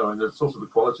 and the sort of the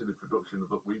quality of the production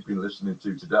that we've been listening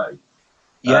to today.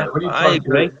 Yeah, when you I try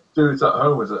agree. to do it at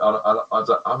home as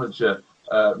an amateur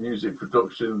music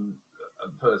production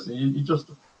person,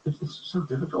 it's so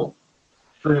difficult.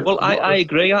 Well, I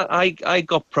agree. I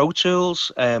got Pro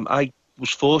Tools. I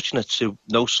was fortunate to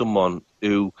know someone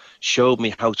who showed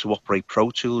me how to operate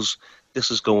Pro Tools. This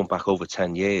is going back over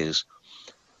 10 years.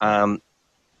 I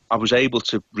was able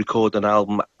to record an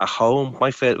album at home.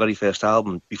 My very first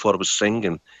album, before I was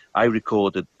singing, I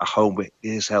recorded at home with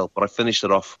his help, but I finished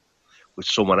it off with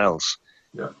someone else.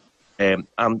 Yeah. And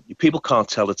people can't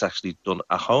tell it's actually done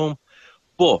at home.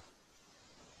 But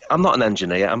I'm not an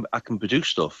engineer. I can produce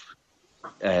stuff.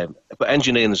 But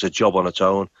engineering is a job on its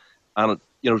own. And,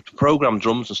 to program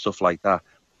drums and stuff like that,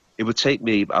 it would take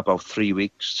me about 3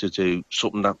 weeks to do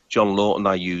something that John Lawton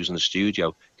I use in the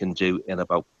studio can do in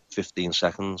about 15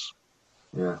 seconds.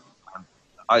 Yeah.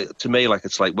 To me,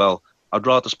 it's like, well, I'd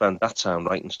rather spend that time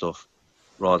writing stuff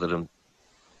rather than,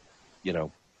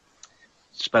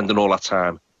 spending all that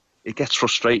time. It gets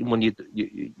frustrating when you're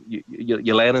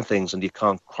learning things and you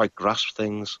can't quite grasp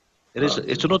things. It's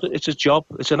a job.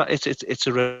 It's a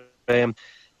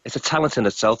talent in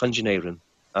itself, engineering.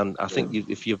 And I think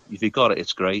if you got it,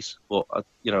 it's great. But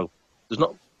there's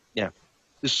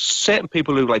certain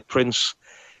people who like Prince,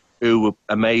 who were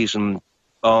amazing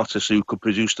artists who could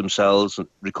produce themselves and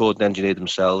record and engineer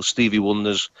themselves. Stevie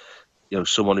Wonder's,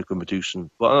 someone who can produce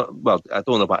them. Well, I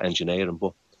don't know about engineering,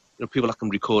 but people that can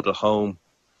record at home.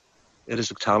 It is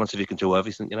a talent if you can do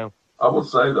everything, I would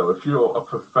say though, if you're a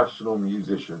professional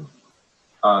musician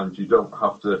and you don't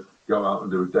have to go out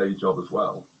and do a day job as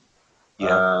well,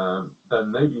 then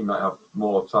maybe you might have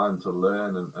more time to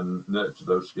learn and nurture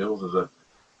those skills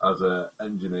as a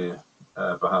engineer,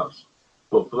 perhaps.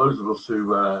 But for those of us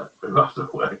who have to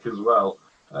work as well,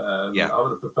 having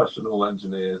a professional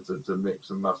engineer to mix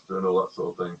and master and all that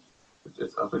sort of thing,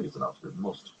 I think it's an absolute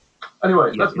must.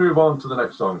 Anyway, let's move on to the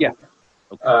next song. Yeah.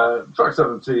 Okay. Track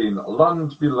 17,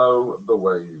 Land Below the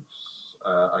Waves.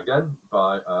 Again,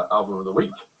 by Album of the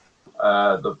Week.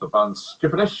 The band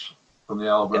Skippinish from the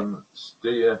album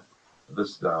Steer the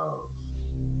Stars.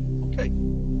 Okay.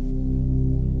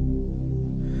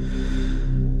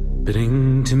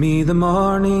 Bring to me the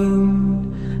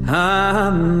morning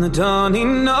and the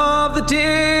dawning of the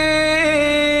day.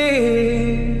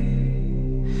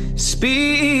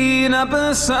 Speed up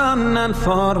the sun and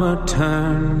forward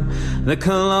turn the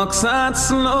clocks that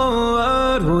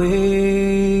slowed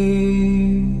way.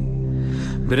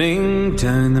 Bring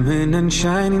down the moon and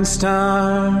shining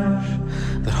stars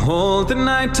that hold the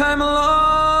nighttime long.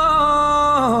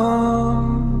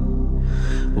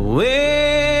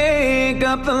 Wake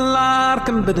up the lark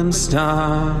and bid him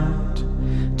start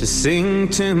to sing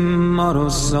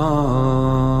tomorrow's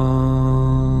song.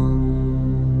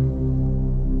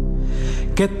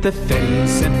 Get the ferry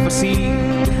set for sea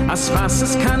as fast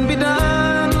as can be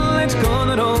done. Let go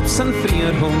the ropes and free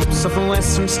our hopes of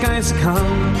western skies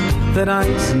calm. That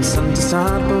ice and sun to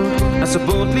starboard as a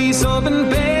boat leaves open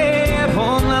bay.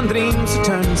 Homeland dreams to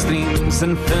turn streams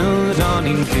and fill the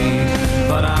dawning day.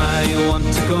 But I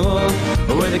want to go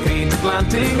where the great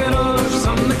Atlantic roars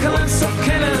on the cliffs of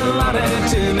Kenilare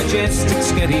to majestic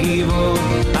Skerivo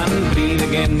and breathe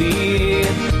again the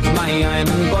air my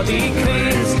island body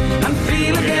craves and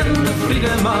feel again the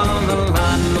freedom of the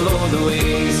land below the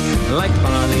waves. Like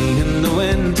barley in the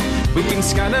wind, we've been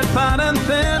scattered far and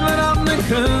thin, but on the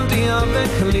cruelty of the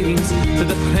clearings to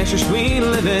the pressures we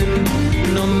live in.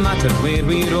 No matter where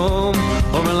we roam,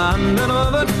 over land and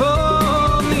over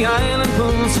foam, the island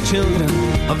pulls the children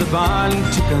of the barley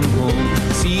to come home.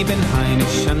 See Ben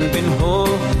Heinish and Ben Ho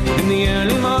in the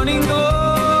early morning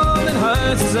golden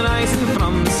houses and icing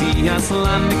from the sea as the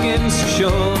land begins to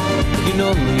show. You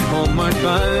know you're homeward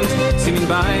bound, seeming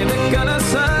by the gunner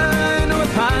sound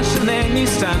with passion, then you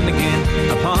stand again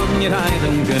upon your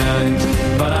island ground.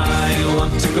 But I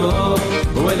want to go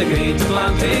where the great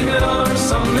Atlantic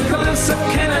roars on the cliffs of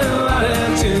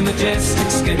Kenilare to majestic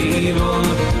Skerivo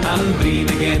and breathe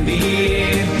again the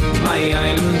air my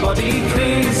island body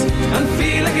craves and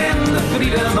feel again the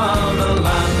freedom of the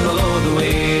land below the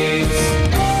waves.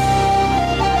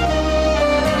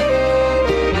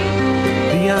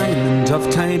 The island of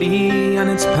Tidey and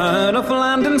its pearl of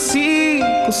land and sea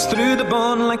goes through the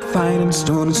bone like fire and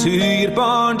stone. It's who you're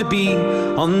born to be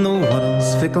on the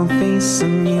world's fickle face,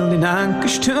 unyielding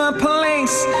anchors to a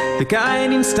place, the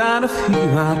guiding star of who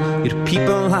you are, your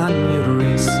people and your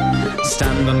race.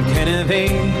 stand on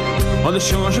Kennedy, or the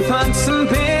shores of Hudson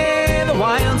Bay, the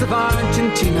wilds of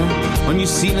Argentina, when New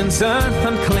Zealand's earth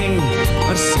and clay,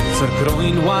 our seas are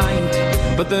growing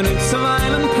wide, but the roots of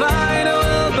island pride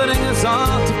will bring us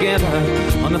all together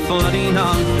on the flooding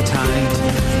of the tide.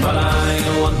 But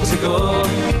I want to go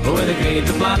where the great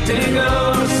Atlantic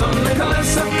goes, from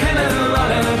Nicholas of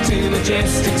Kenilworth to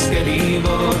majestic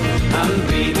Skidmore, and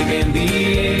breathe again the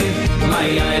air my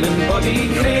island body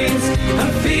craves,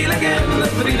 and feel again the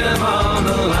freedom of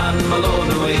the land below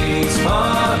the waves. For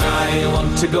I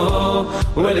want to go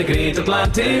where the great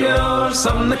Atlantic goes,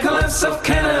 from the cliffs of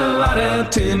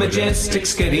Kenilworth to majestic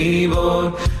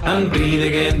Skidmore, and breathe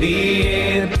again the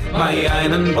air my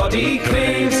island body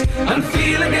craves, and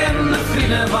feel again the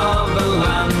freedom of the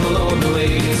land below the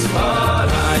waves. For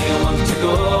I want to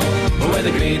go where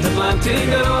the great Atlantic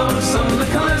goes, from the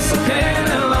cliffs of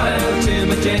Kenilworth to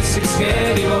majestic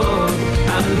Skidmore,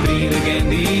 and breathe again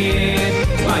the air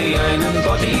my island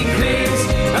body craves,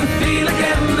 and feel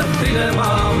again the freedom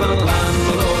of the land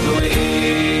below the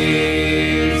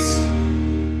waves.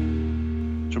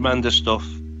 Tremendous stuff.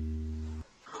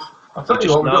 I'll tell you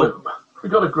what,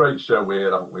 we've got a great show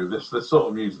here, haven't we? This sort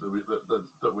of music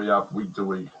that we have week to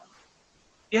week.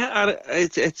 Yeah, and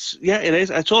it is.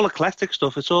 It's all eclectic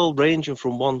stuff. It's all ranging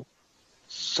from one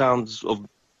sounds of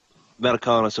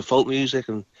Americana to folk music,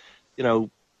 and you know,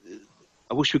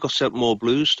 I wish we got sent more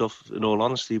blues stuff, in all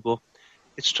honesty, but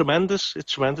it's tremendous.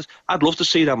 It's tremendous. I'd love to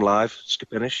see them live,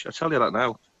 Skipinish. I tell you that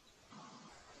now.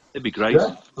 It'd be great.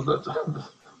 Yeah.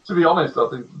 To be honest, I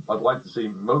think I'd like to see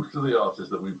most of the artists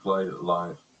that we play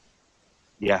live.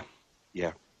 Yeah.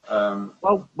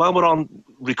 Well, while we're on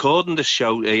recording this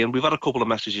show, Ian, we've had a couple of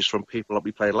messages from people that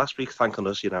we played last week thanking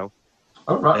us, you know.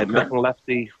 Oh, right. Mick and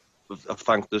Lefty have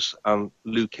thanked us, and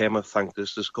Luke Kim have thanked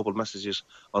us. There's a couple of messages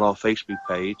on our Facebook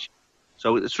page.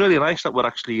 So it's really nice that we're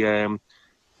actually,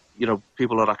 you know,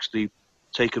 people are actually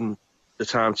taking the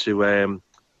time to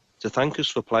thank us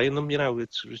for playing them. You know,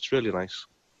 it's really nice.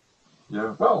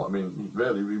 Yeah, well, I mean,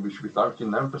 really, we should be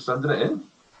thanking them for sending it in,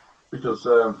 because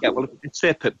yeah, well,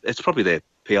 it's probably their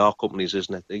PR companies,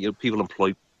 isn't it? You know, people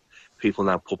employ people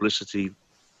now, publicity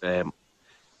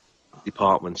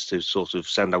departments, to sort of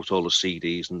send out all the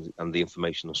CDs and the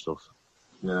information and stuff.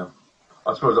 Yeah,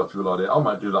 I suppose that's a good idea. I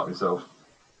might do that myself.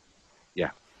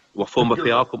 Yeah, well, form a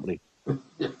PR company.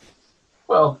 Yeah.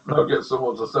 Well, I'll get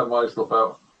someone to send my stuff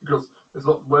out, because it's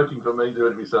not working for me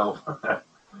doing it myself.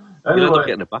 Anyway, you're not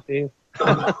getting it back here.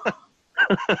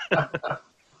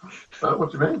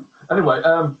 What do you mean? Anyway,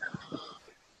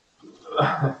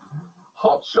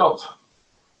 Hot Shot.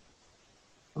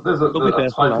 There's a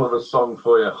title of a song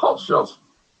for you. Hot Shot.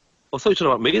 I thought you were talking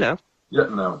about me now. Yeah,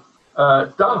 no.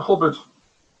 Dan Hubbard,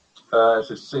 it's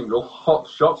his single, Hot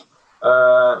Shot.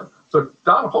 So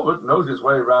Dan Hubbard knows his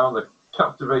way around the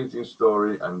captivating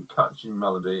story and catchy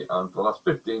melody, and for the last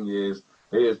 15 years,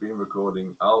 he has been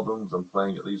recording albums and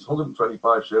playing at least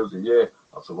 125 shows a year.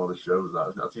 That's a lot of shows, that,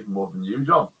 isn't it? That's even more than you,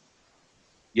 John.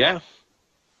 Yeah.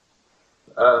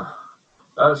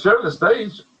 Sharing the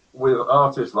stage with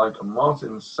artists like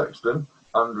Martin Sexton,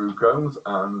 Andrew Combs,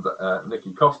 and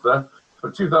Nicky Costa.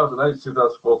 From 2008 to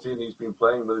 2014, he's been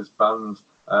playing with his band,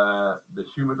 The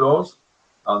Humidors,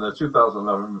 and their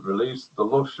 2011 release, The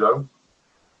Love Show,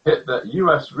 hit the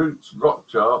US Roots Rock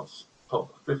Charts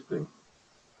top 50.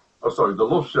 Oh, sorry, The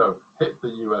Love Show hit the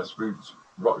US Roots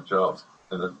Rock Charts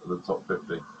in the top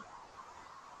 50.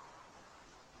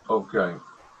 Okay.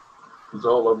 There's a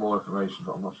whole lot more information,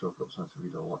 but I'm not sure if I've got time to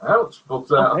read all that out.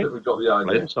 But I think we've got the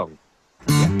idea. Song.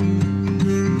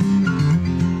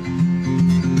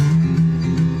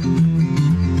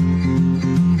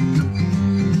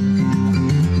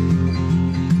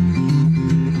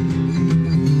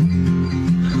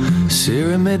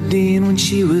 Sarah met Dean when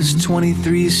she was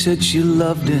 23, said she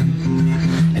loved him,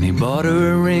 and he bought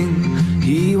her a ring.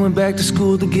 He went back to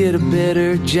school to get a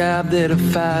better job, they had a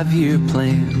 5-year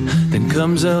plan. Then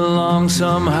comes along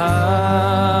some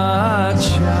hot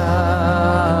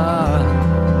shot,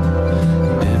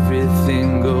 and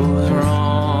everything goes wrong.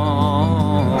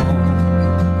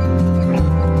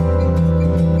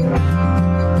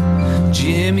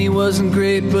 Jimmy wasn't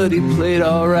great, but he played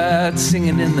alright,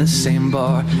 singing in the same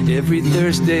bar every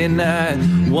Thursday night.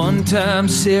 One time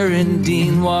Sarah and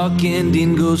Dean walk in,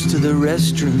 Dean goes to the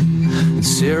restroom, and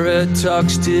Sarah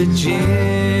talks to Jim.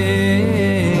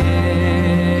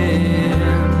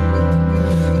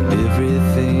 And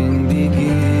everything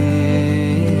begins.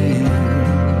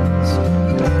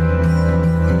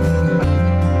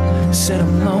 Said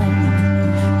I'm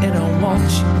lonely and I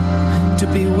want you to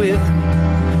be with me.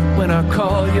 When I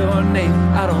call your name,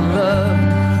 I don't love,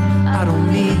 I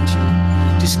don't need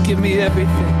you. Just give me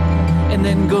everything and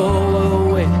then go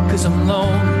away. 'Cause I'm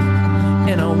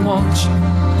lonely and I want you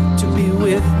to be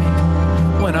with me.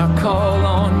 When I call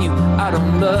on you, I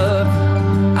don't love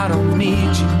you, I don't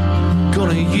need you.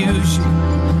 Gonna use you,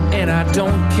 and I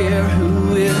don't care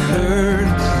who it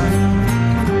hurts.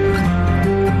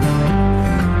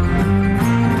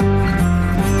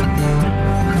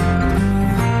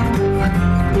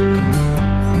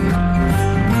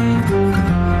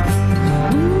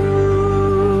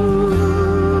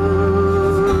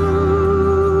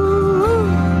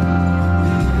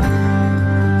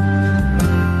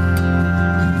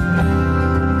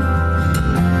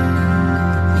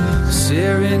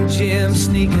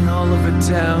 Sneaking all over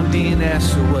town, Dean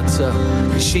asks her what's up,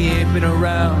 'cause she ain't been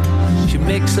around. She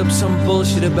makes up some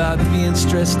bullshit about being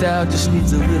stressed out, just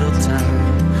needs a little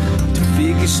time to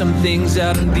figure some things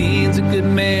out. And Dean's a good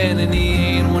man and he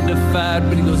ain't one to fight,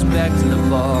 but he goes back to the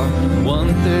bar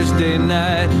one Thursday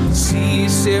night.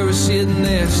 Sees Sarah sitting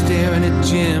there staring at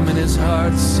Jim and his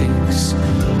heart sinks.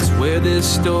 It's where this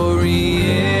story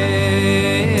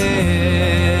ends.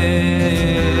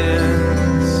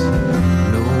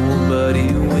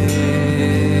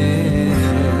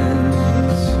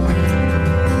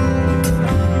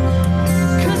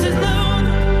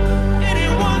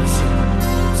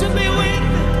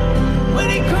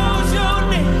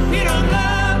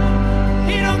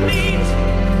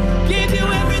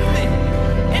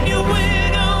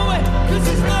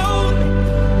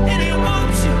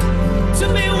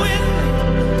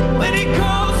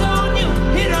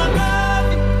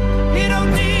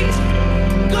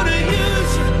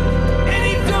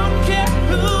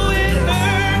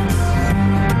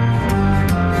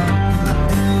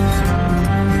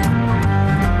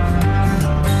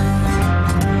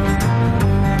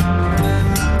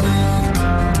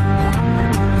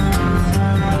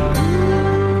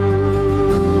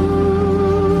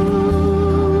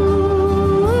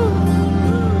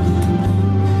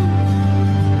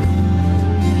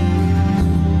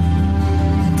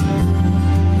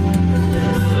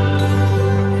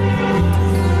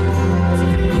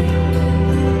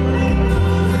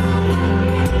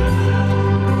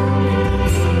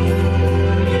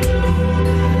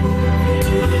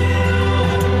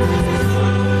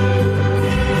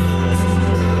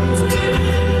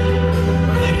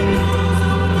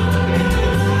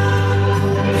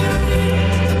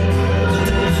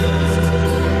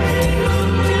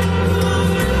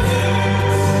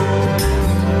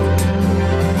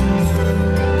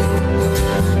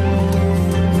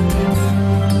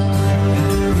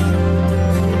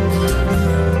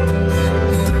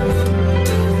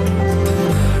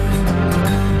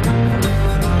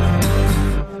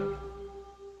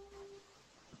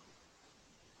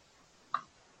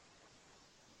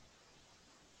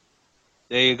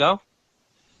 There you go.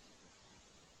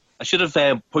 I should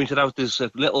have pointed out there's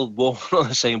a little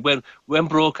warning saying when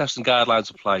broadcasting guidelines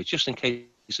apply, just in case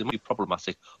it might be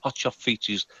problematic, Hot Shot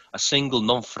features a single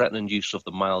non-threatening use of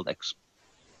the mild expletive.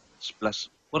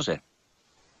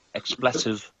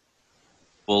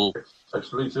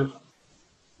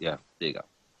 Yeah, there you go.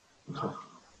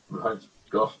 Right,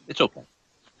 gosh. It's okay.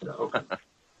 Yeah, okay.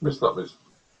 Missed that, miss.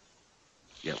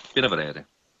 Yeah, bit of an area.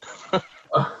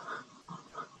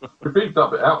 Repeat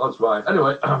that bit out, that's fine.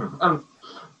 Anyway, and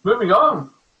moving on.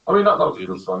 I mean, that was a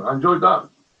good song. I enjoyed that.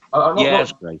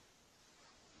 It's great.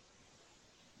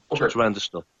 Okay. Tremendous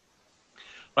stuff.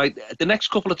 Right, the next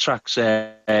couple of tracks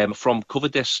from cover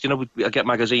discs. You know, I get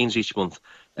magazines each month,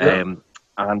 and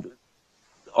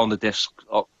on the disc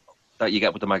that you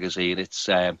get with the magazine, it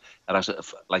has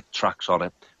like tracks on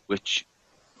it, which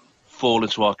fall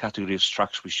into our category of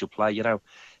tracks we should play. You know,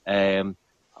 and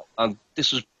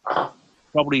this is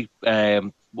probably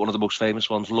one of the most famous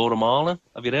ones, Laura Marlin.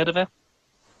 Have you heard of her?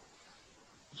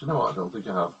 Do you know what? I don't think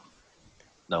I have.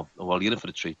 No. Well, you're in for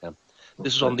the treat then.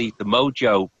 This is on the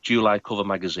Mojo July cover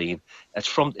magazine.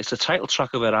 It's a title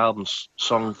track of her album,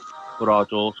 Song for Our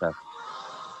Daughter.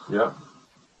 Yeah.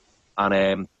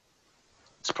 And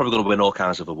it's probably going to win all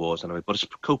kinds of awards anyway. But it's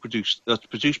co-produced. It's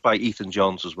produced by Ethan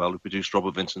Johns as well, who produced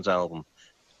Robert Vincent's album.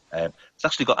 It's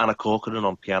actually got Anna Corcoran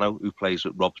on piano, who plays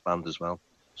with Rob's band as well.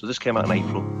 So this came out in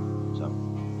April. So.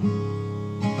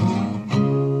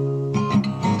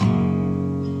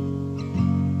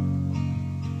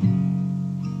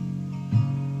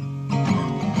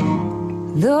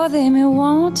 Though they may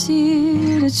want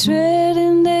you to tread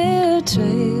in their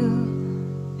trail,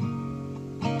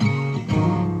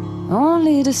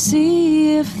 only to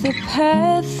see if the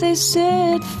path they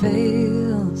set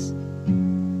fails.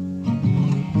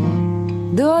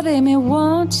 Though they may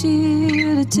want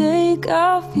you to take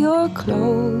off your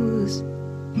clothes,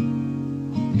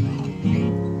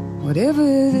 whatever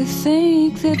they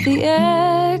think that the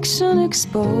action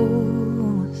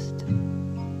exposed,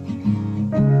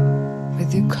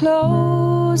 with your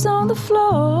clothes on the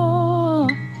floor,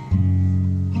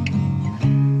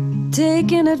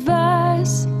 taking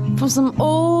advice from some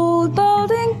old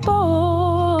balding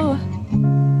boy.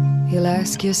 You'll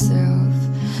ask yourself,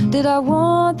 did I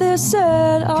want this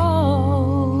at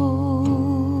all?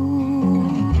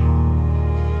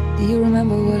 Do you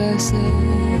remember what I said?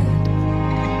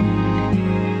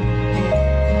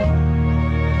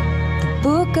 The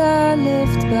book I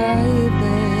left by your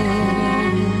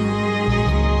bed,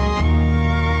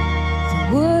 the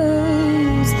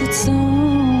words that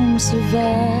some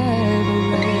survivor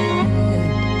read.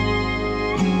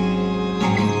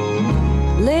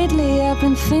 Lately I've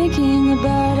been thinking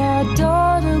about our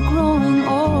daughter growing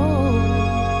old.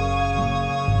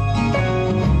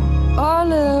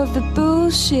 All of the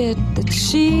bullshit that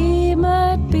she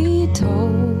might be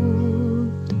told.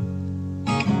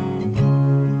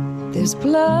 There's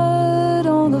blood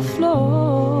on the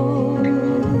floor.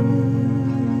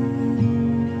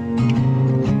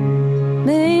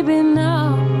 Maybe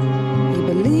now you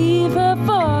believe her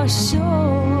for sure.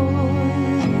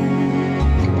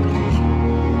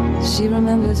 She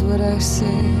remembers what I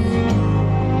said.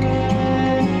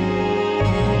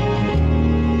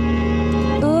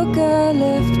 The book I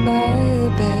left by the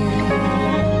bed,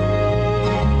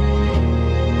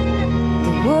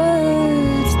 the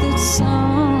words that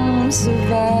some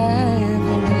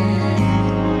survivor read.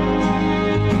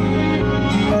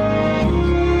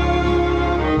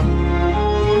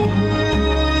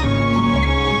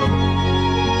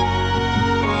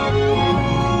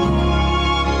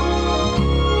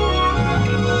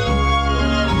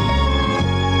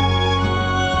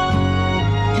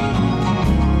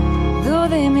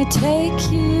 They may take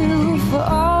you for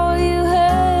all you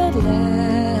had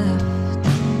left.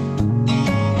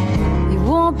 You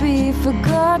won't be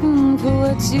forgotten for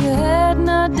what you had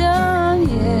not done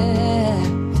yet.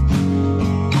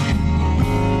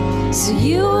 So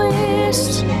you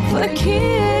wished for a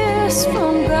kiss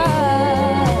from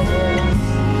God,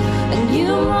 and you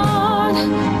mourn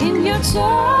in your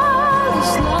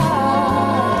childish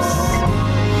loss.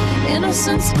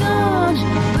 Innocence gone,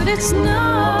 but it's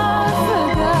not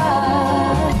forgot.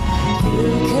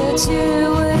 You'll catch your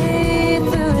way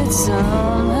through it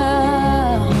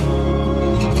somehow.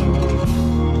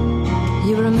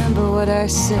 You remember what I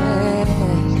said.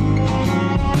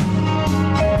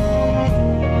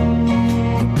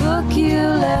 The book you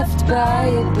left by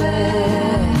your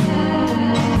bed,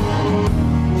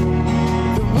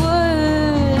 the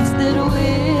words that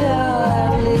will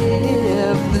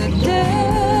outlive the dead.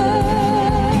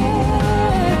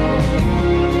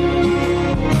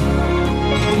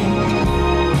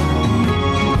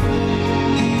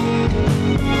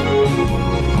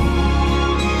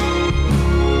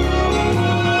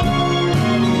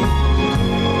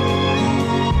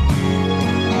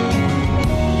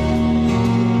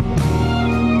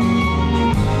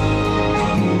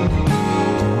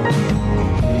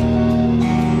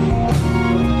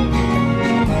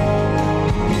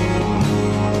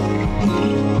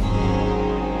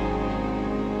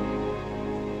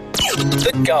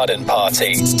 The Garden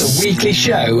Party, the weekly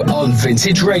show on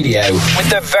Vintage Radio, with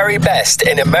the very best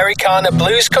in Americana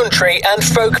blues country and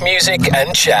folk music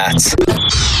and chat.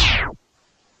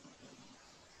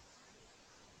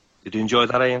 Did you enjoy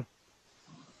that, Ian?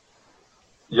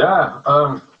 Yeah,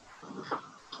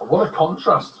 what a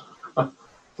contrast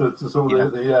to some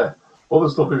of the other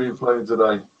stuff we've been playing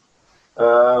today.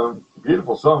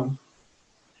 Beautiful song.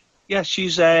 Yeah,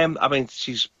 she's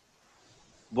she's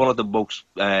one of the most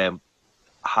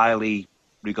highly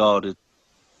regarded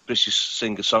British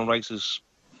singer-songwriters.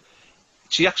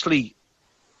 She actually,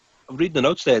 I'm reading the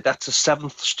notes there, that's her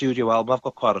 7th studio album. I've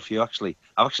got quite a few, actually.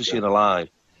 I've actually seen her live,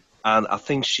 and I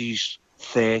think she's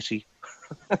 30.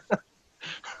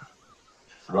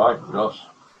 Right, gosh.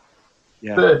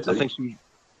 Yeah, 30?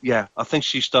 I think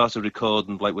she started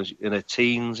recording like when in her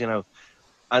teens, you know.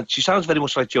 And she sounds very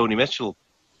much like Joni Mitchell.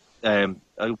 I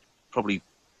probably,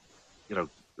 you know,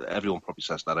 everyone probably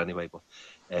says that anyway, but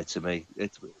to me,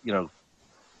 it's, you know,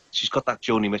 she's got that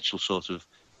Joni Mitchell sort of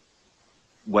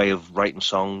way of writing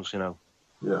songs, you know.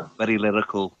 Yeah. Very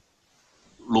lyrical,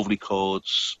 lovely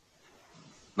chords,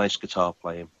 nice guitar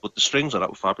playing. But the strings on that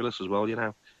were fabulous as well, you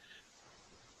know.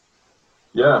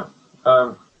 Yeah.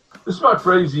 This is my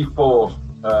crazy for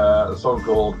a song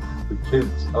called The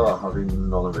Kids Are Having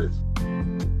None of It.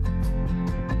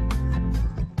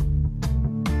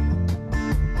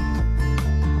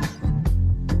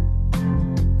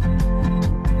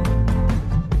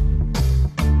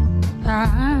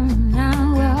 I'm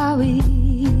not where we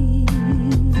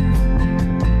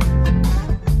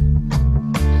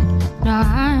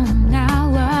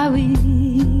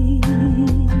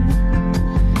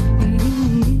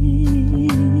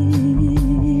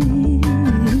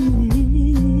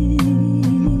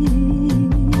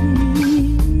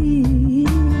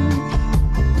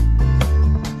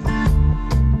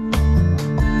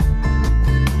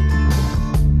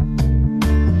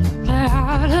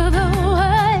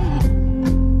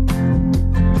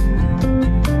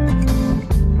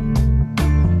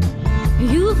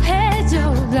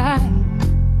light.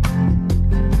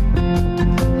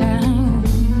 And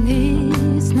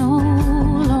it's no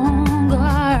longer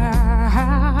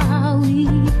how we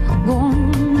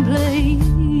gon' play.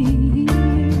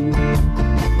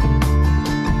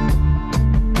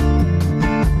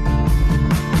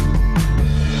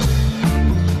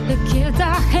 The kids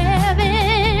are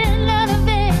having none of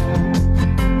it.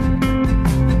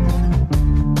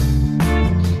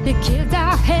 The kids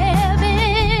are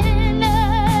having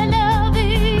none of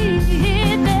it.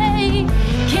 They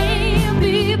can't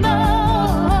be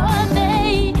born.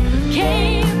 They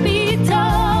can't be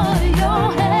taught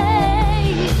your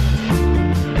hate.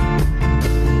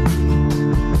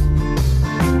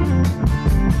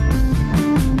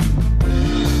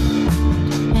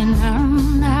 And I'm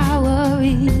not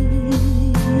worried.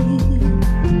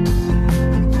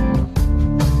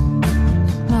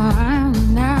 No, I'm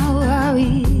not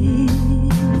worried.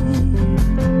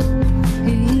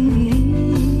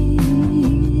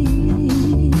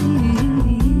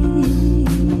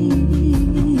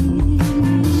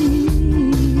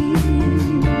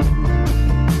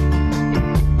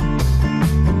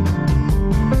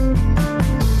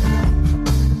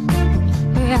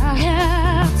 I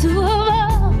have to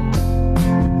evolve.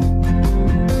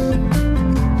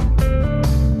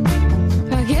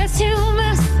 I guess you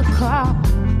missed the call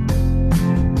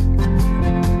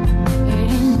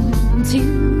into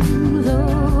the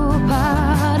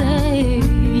party.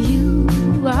 You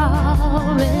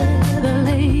already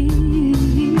late.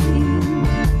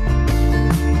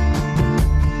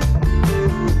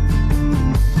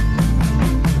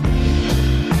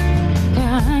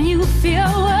 Can you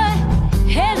feel what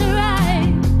is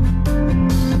right?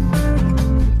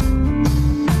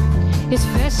 It's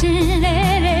fresh and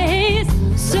it is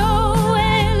so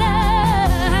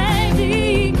alive.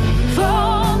 The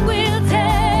fog will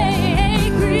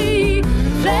take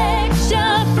reflection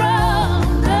from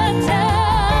the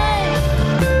tide.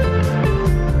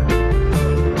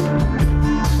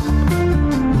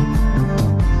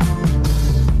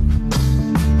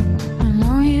 I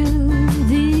know you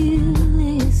deal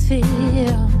this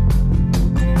fear.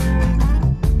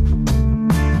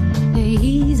 The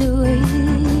easy way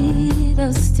to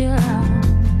steer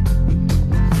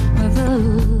with the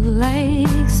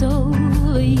lights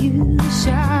over you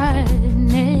shine.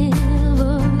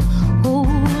 Never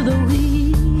hold the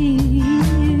wheel.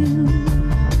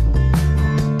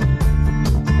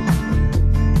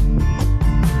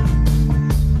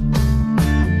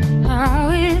 How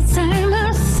it's time to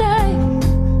say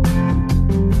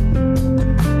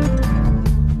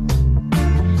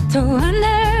to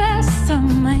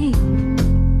underestimate.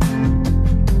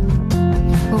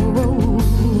 Oh,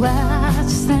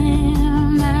 watch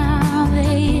them now,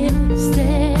 they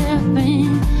step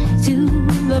into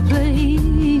the play.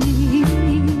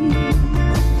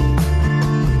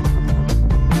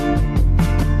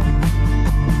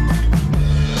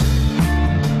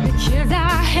 The kids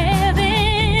are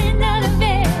having none of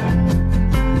it.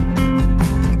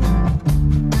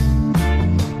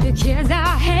 The kids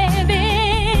are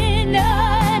having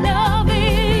none of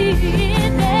it.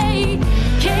 They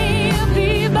can't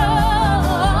be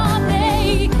born.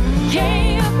 They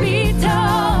can't be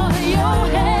taught your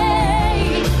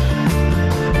hate.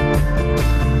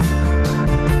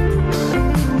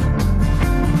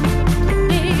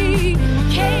 They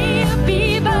can't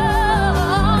be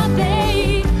born.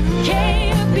 They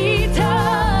can't be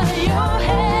taught your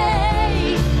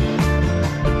hate.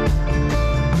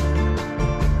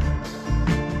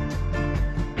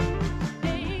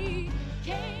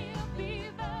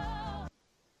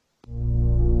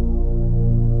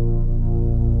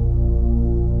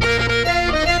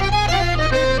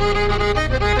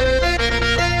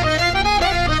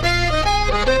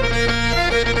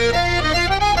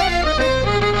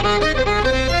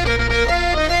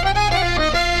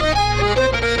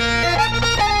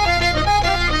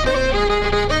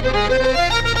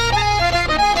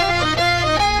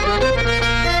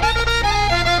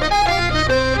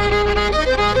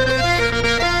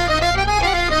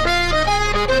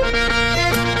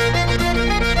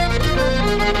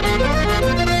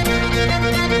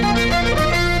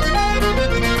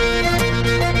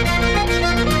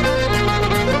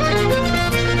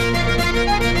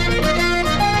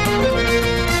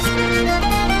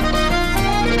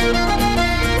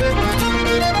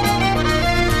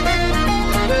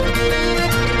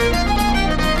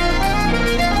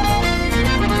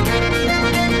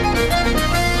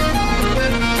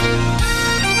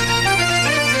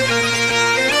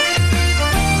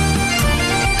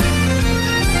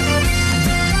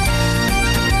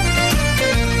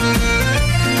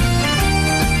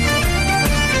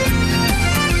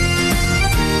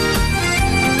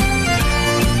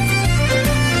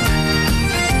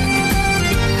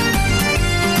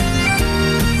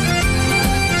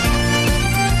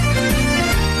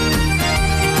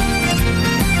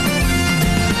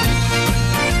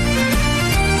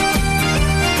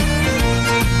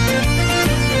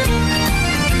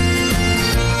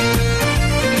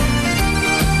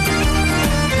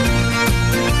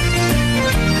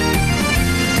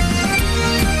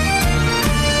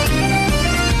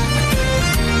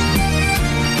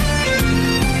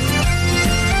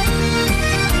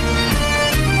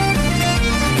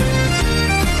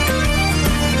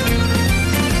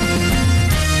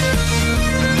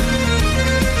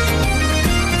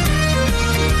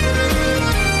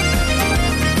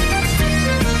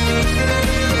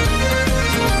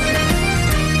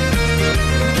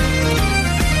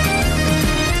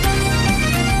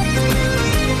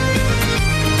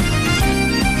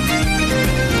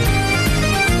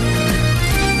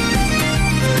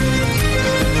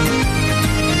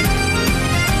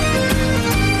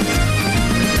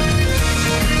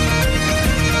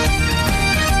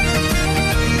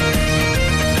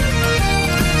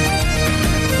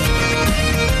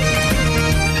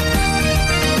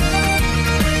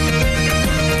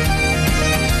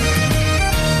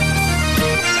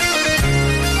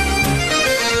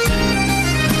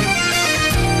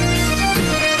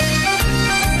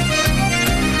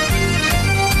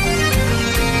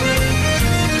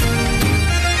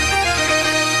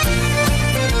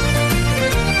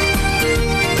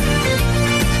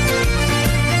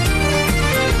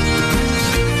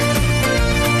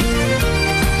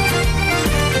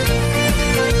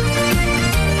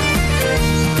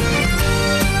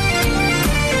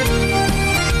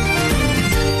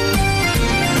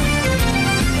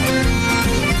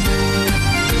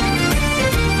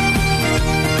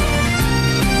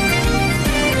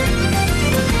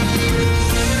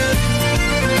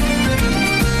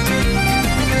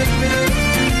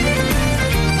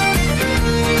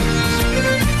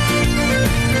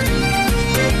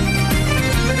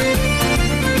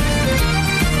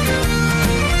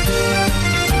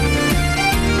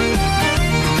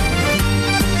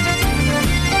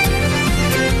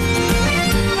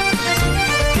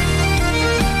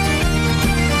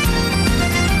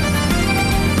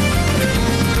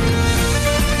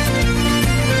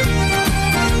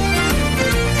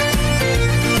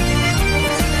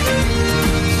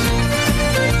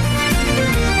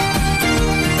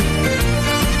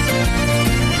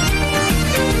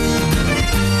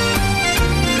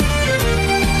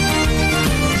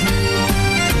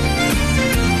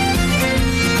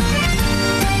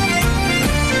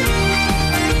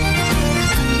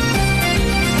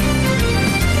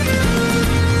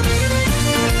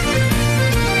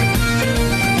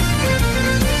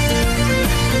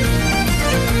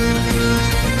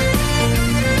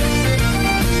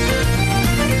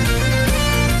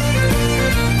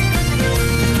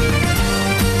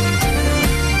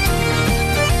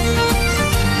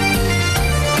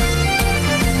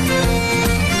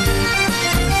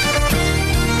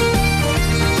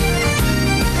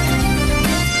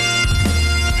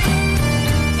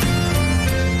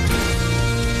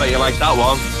 like that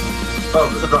one?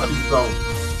 That was a cracking song.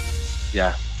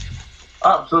 Yeah.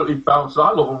 Absolutely bounce.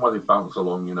 I love them when they bounce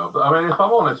along, you know. But I mean, if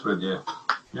I'm honest with you,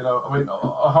 you know, I mean,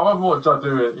 however much I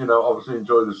do it, you know, obviously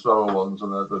enjoy the slower ones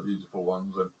and the beautiful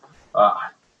ones, and I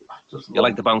just you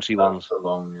like the bouncy ones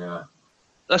along, yeah.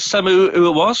 Let's tell me who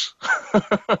it was.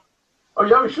 Oh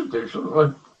yeah, we should do, shouldn't we?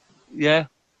 Yeah.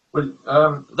 Well,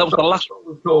 that was the last one.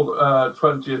 Was called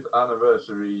 20th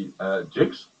Anniversary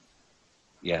Jigs.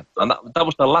 Yeah, and that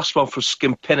was the last one for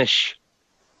Skimpinish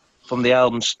from the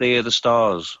album Steer the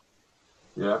Stars.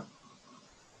 Yeah.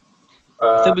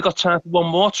 I think we got time for one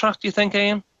more track, do you think,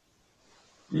 Ian?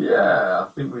 Yeah,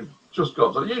 I think we've just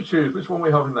got to. You choose which one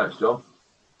we're having next, John.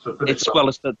 It's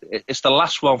the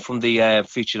last one from the other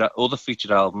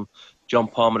featured album, John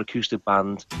Palmer Acoustic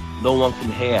Band, No One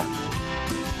Can Hear,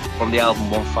 from the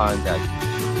album One Fine Day.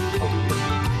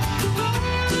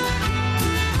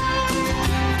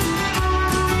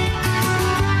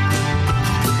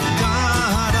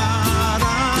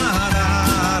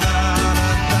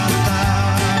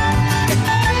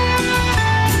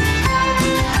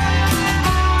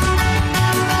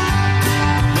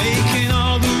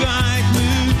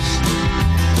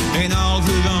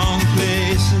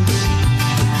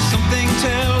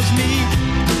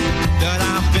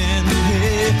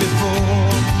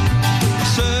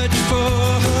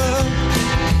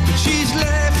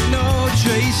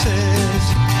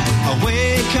 I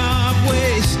wake up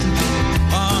wasted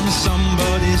on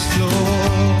somebody's floor,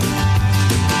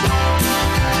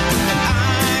 and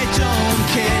I don't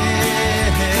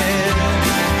care, and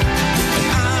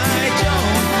I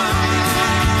don't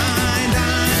mind.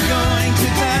 I'm going to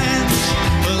dance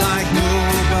like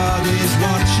nobody's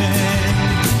watching.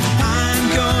 I'm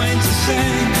going to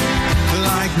sing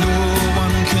like no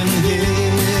one can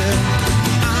hear.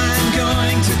 I'm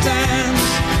going to dance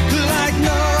like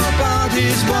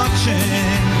nobody's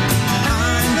watching.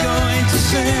 I'm going to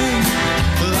sing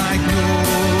like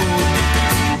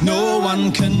no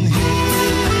one can hear.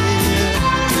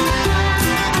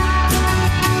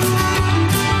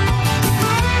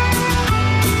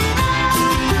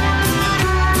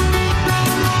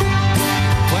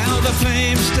 Well, the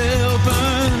flame still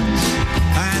burns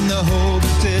and the hope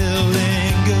still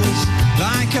lingers,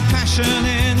 like a passion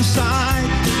inside,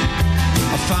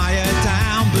 a fire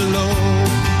down below.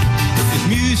 There's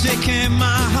music in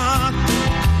my heart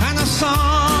and a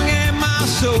song in my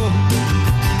soul.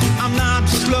 I'm not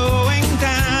slowing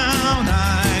down,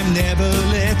 I'm never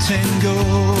letting go.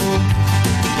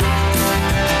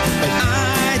 But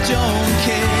I don't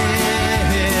care,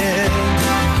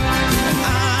 and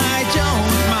I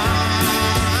don't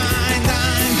mind.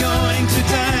 I'm going to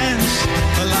dance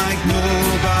like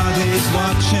nobody's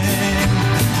watching.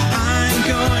 I'm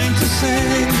going to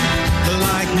sing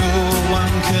like no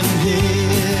one can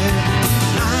hear.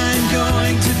 I'm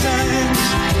going to dance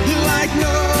like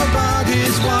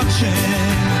nobody's watching.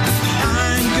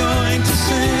 I'm going to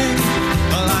sing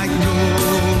like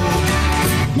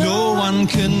no one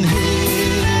can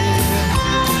hear.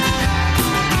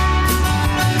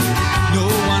 No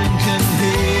one can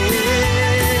hear.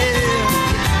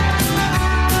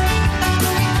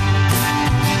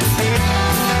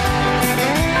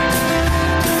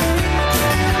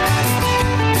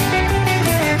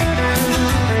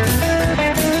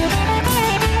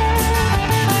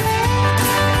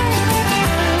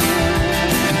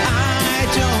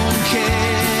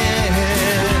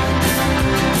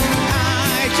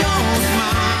 I don't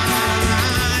mind.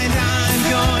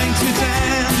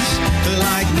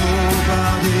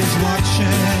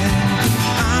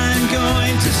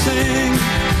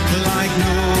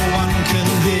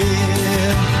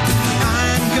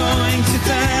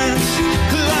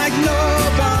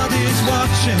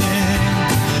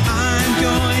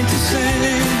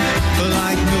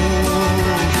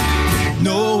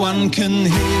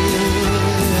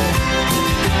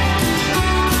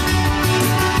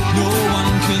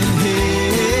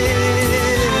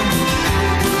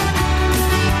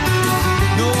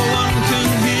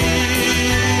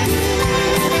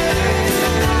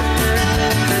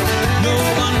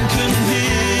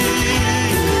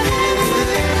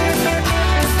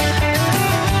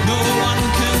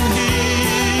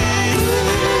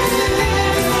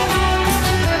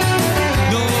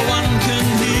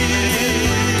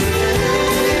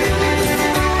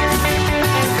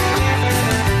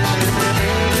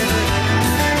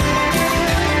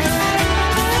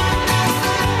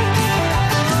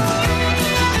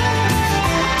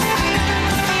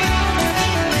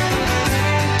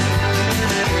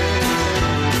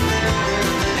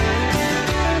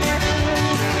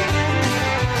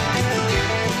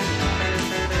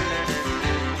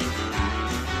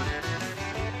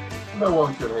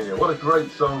 Anyone Can Hear. What a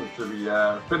great song to be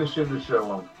finishing the show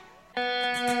on.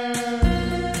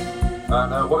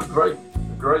 And what a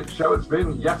great show it's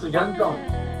been yet again, John.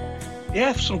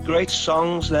 Yeah, some great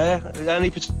songs there. Any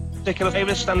particular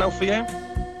favourites stand out for you? I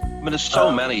mean, there's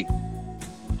so many.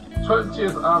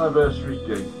 20th anniversary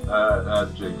gig,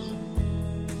 jigs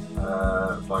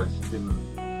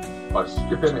by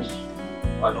Skipinish.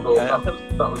 I thought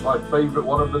that was my favourite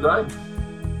one of the day.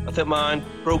 I think mine,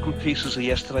 Broken Pieces of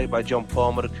Yesterday by John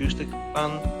Palmer Acoustic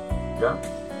Band. Yeah.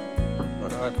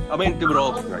 I mean, they were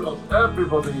all great.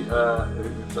 Everybody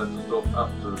who said stuff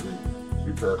absolutely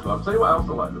superb. I'll tell you what else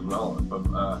I liked as well from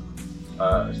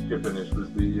Skipinish was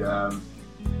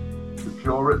the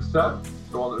Pureit set,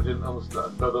 the one that we didn't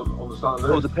understand the lyrics.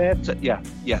 Oh, the pair,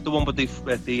 yeah, the one with the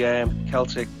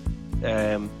Celtic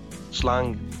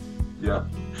slang. Yeah,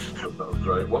 that was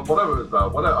great. Whatever it was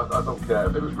about, I don't care.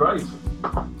 It was great.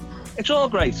 It's all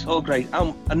great, all great.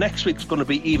 And next week's going to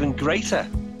be even greater.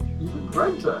 Even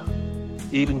greater?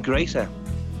 Even greater.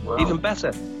 Wow. Even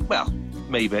better. Well,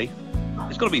 maybe.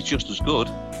 It's going to be just as good.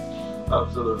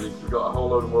 Absolutely. We've got a whole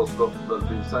load of more stuff that's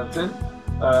been sent in.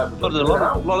 A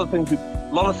lot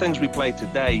of things we played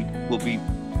today will be,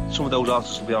 some of those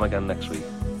artists will be on again next week.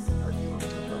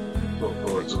 Look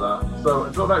forward to that. So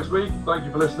until next week, thank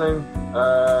you for listening.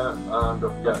 And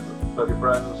don't forget to tell your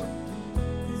friends.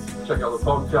 Check out the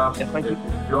podcast. Yeah, thank you.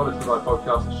 If you're listening to my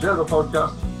podcast, share the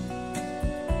podcast.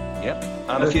 Yeah.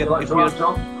 And if you're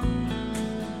John?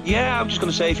 Yeah, I'm just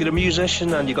going to say, if you're a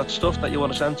musician and you got stuff that you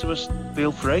want to send to us,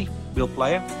 feel free. We'll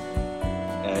play it.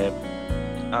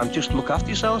 And just look after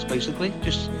yourselves, basically.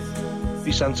 Just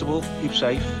be sensible, keep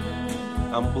safe,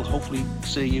 and we'll hopefully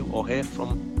see you or hear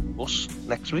from us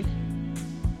next week.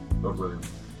 Lovely.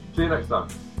 See you next time.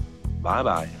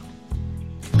 Bye-bye.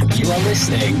 You are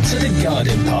listening to the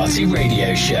Garden Party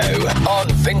Radio Show on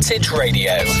Vintage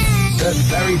Radio. The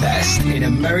very best in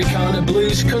Americana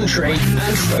blues, country,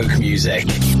 and folk music.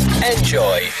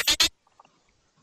 Enjoy.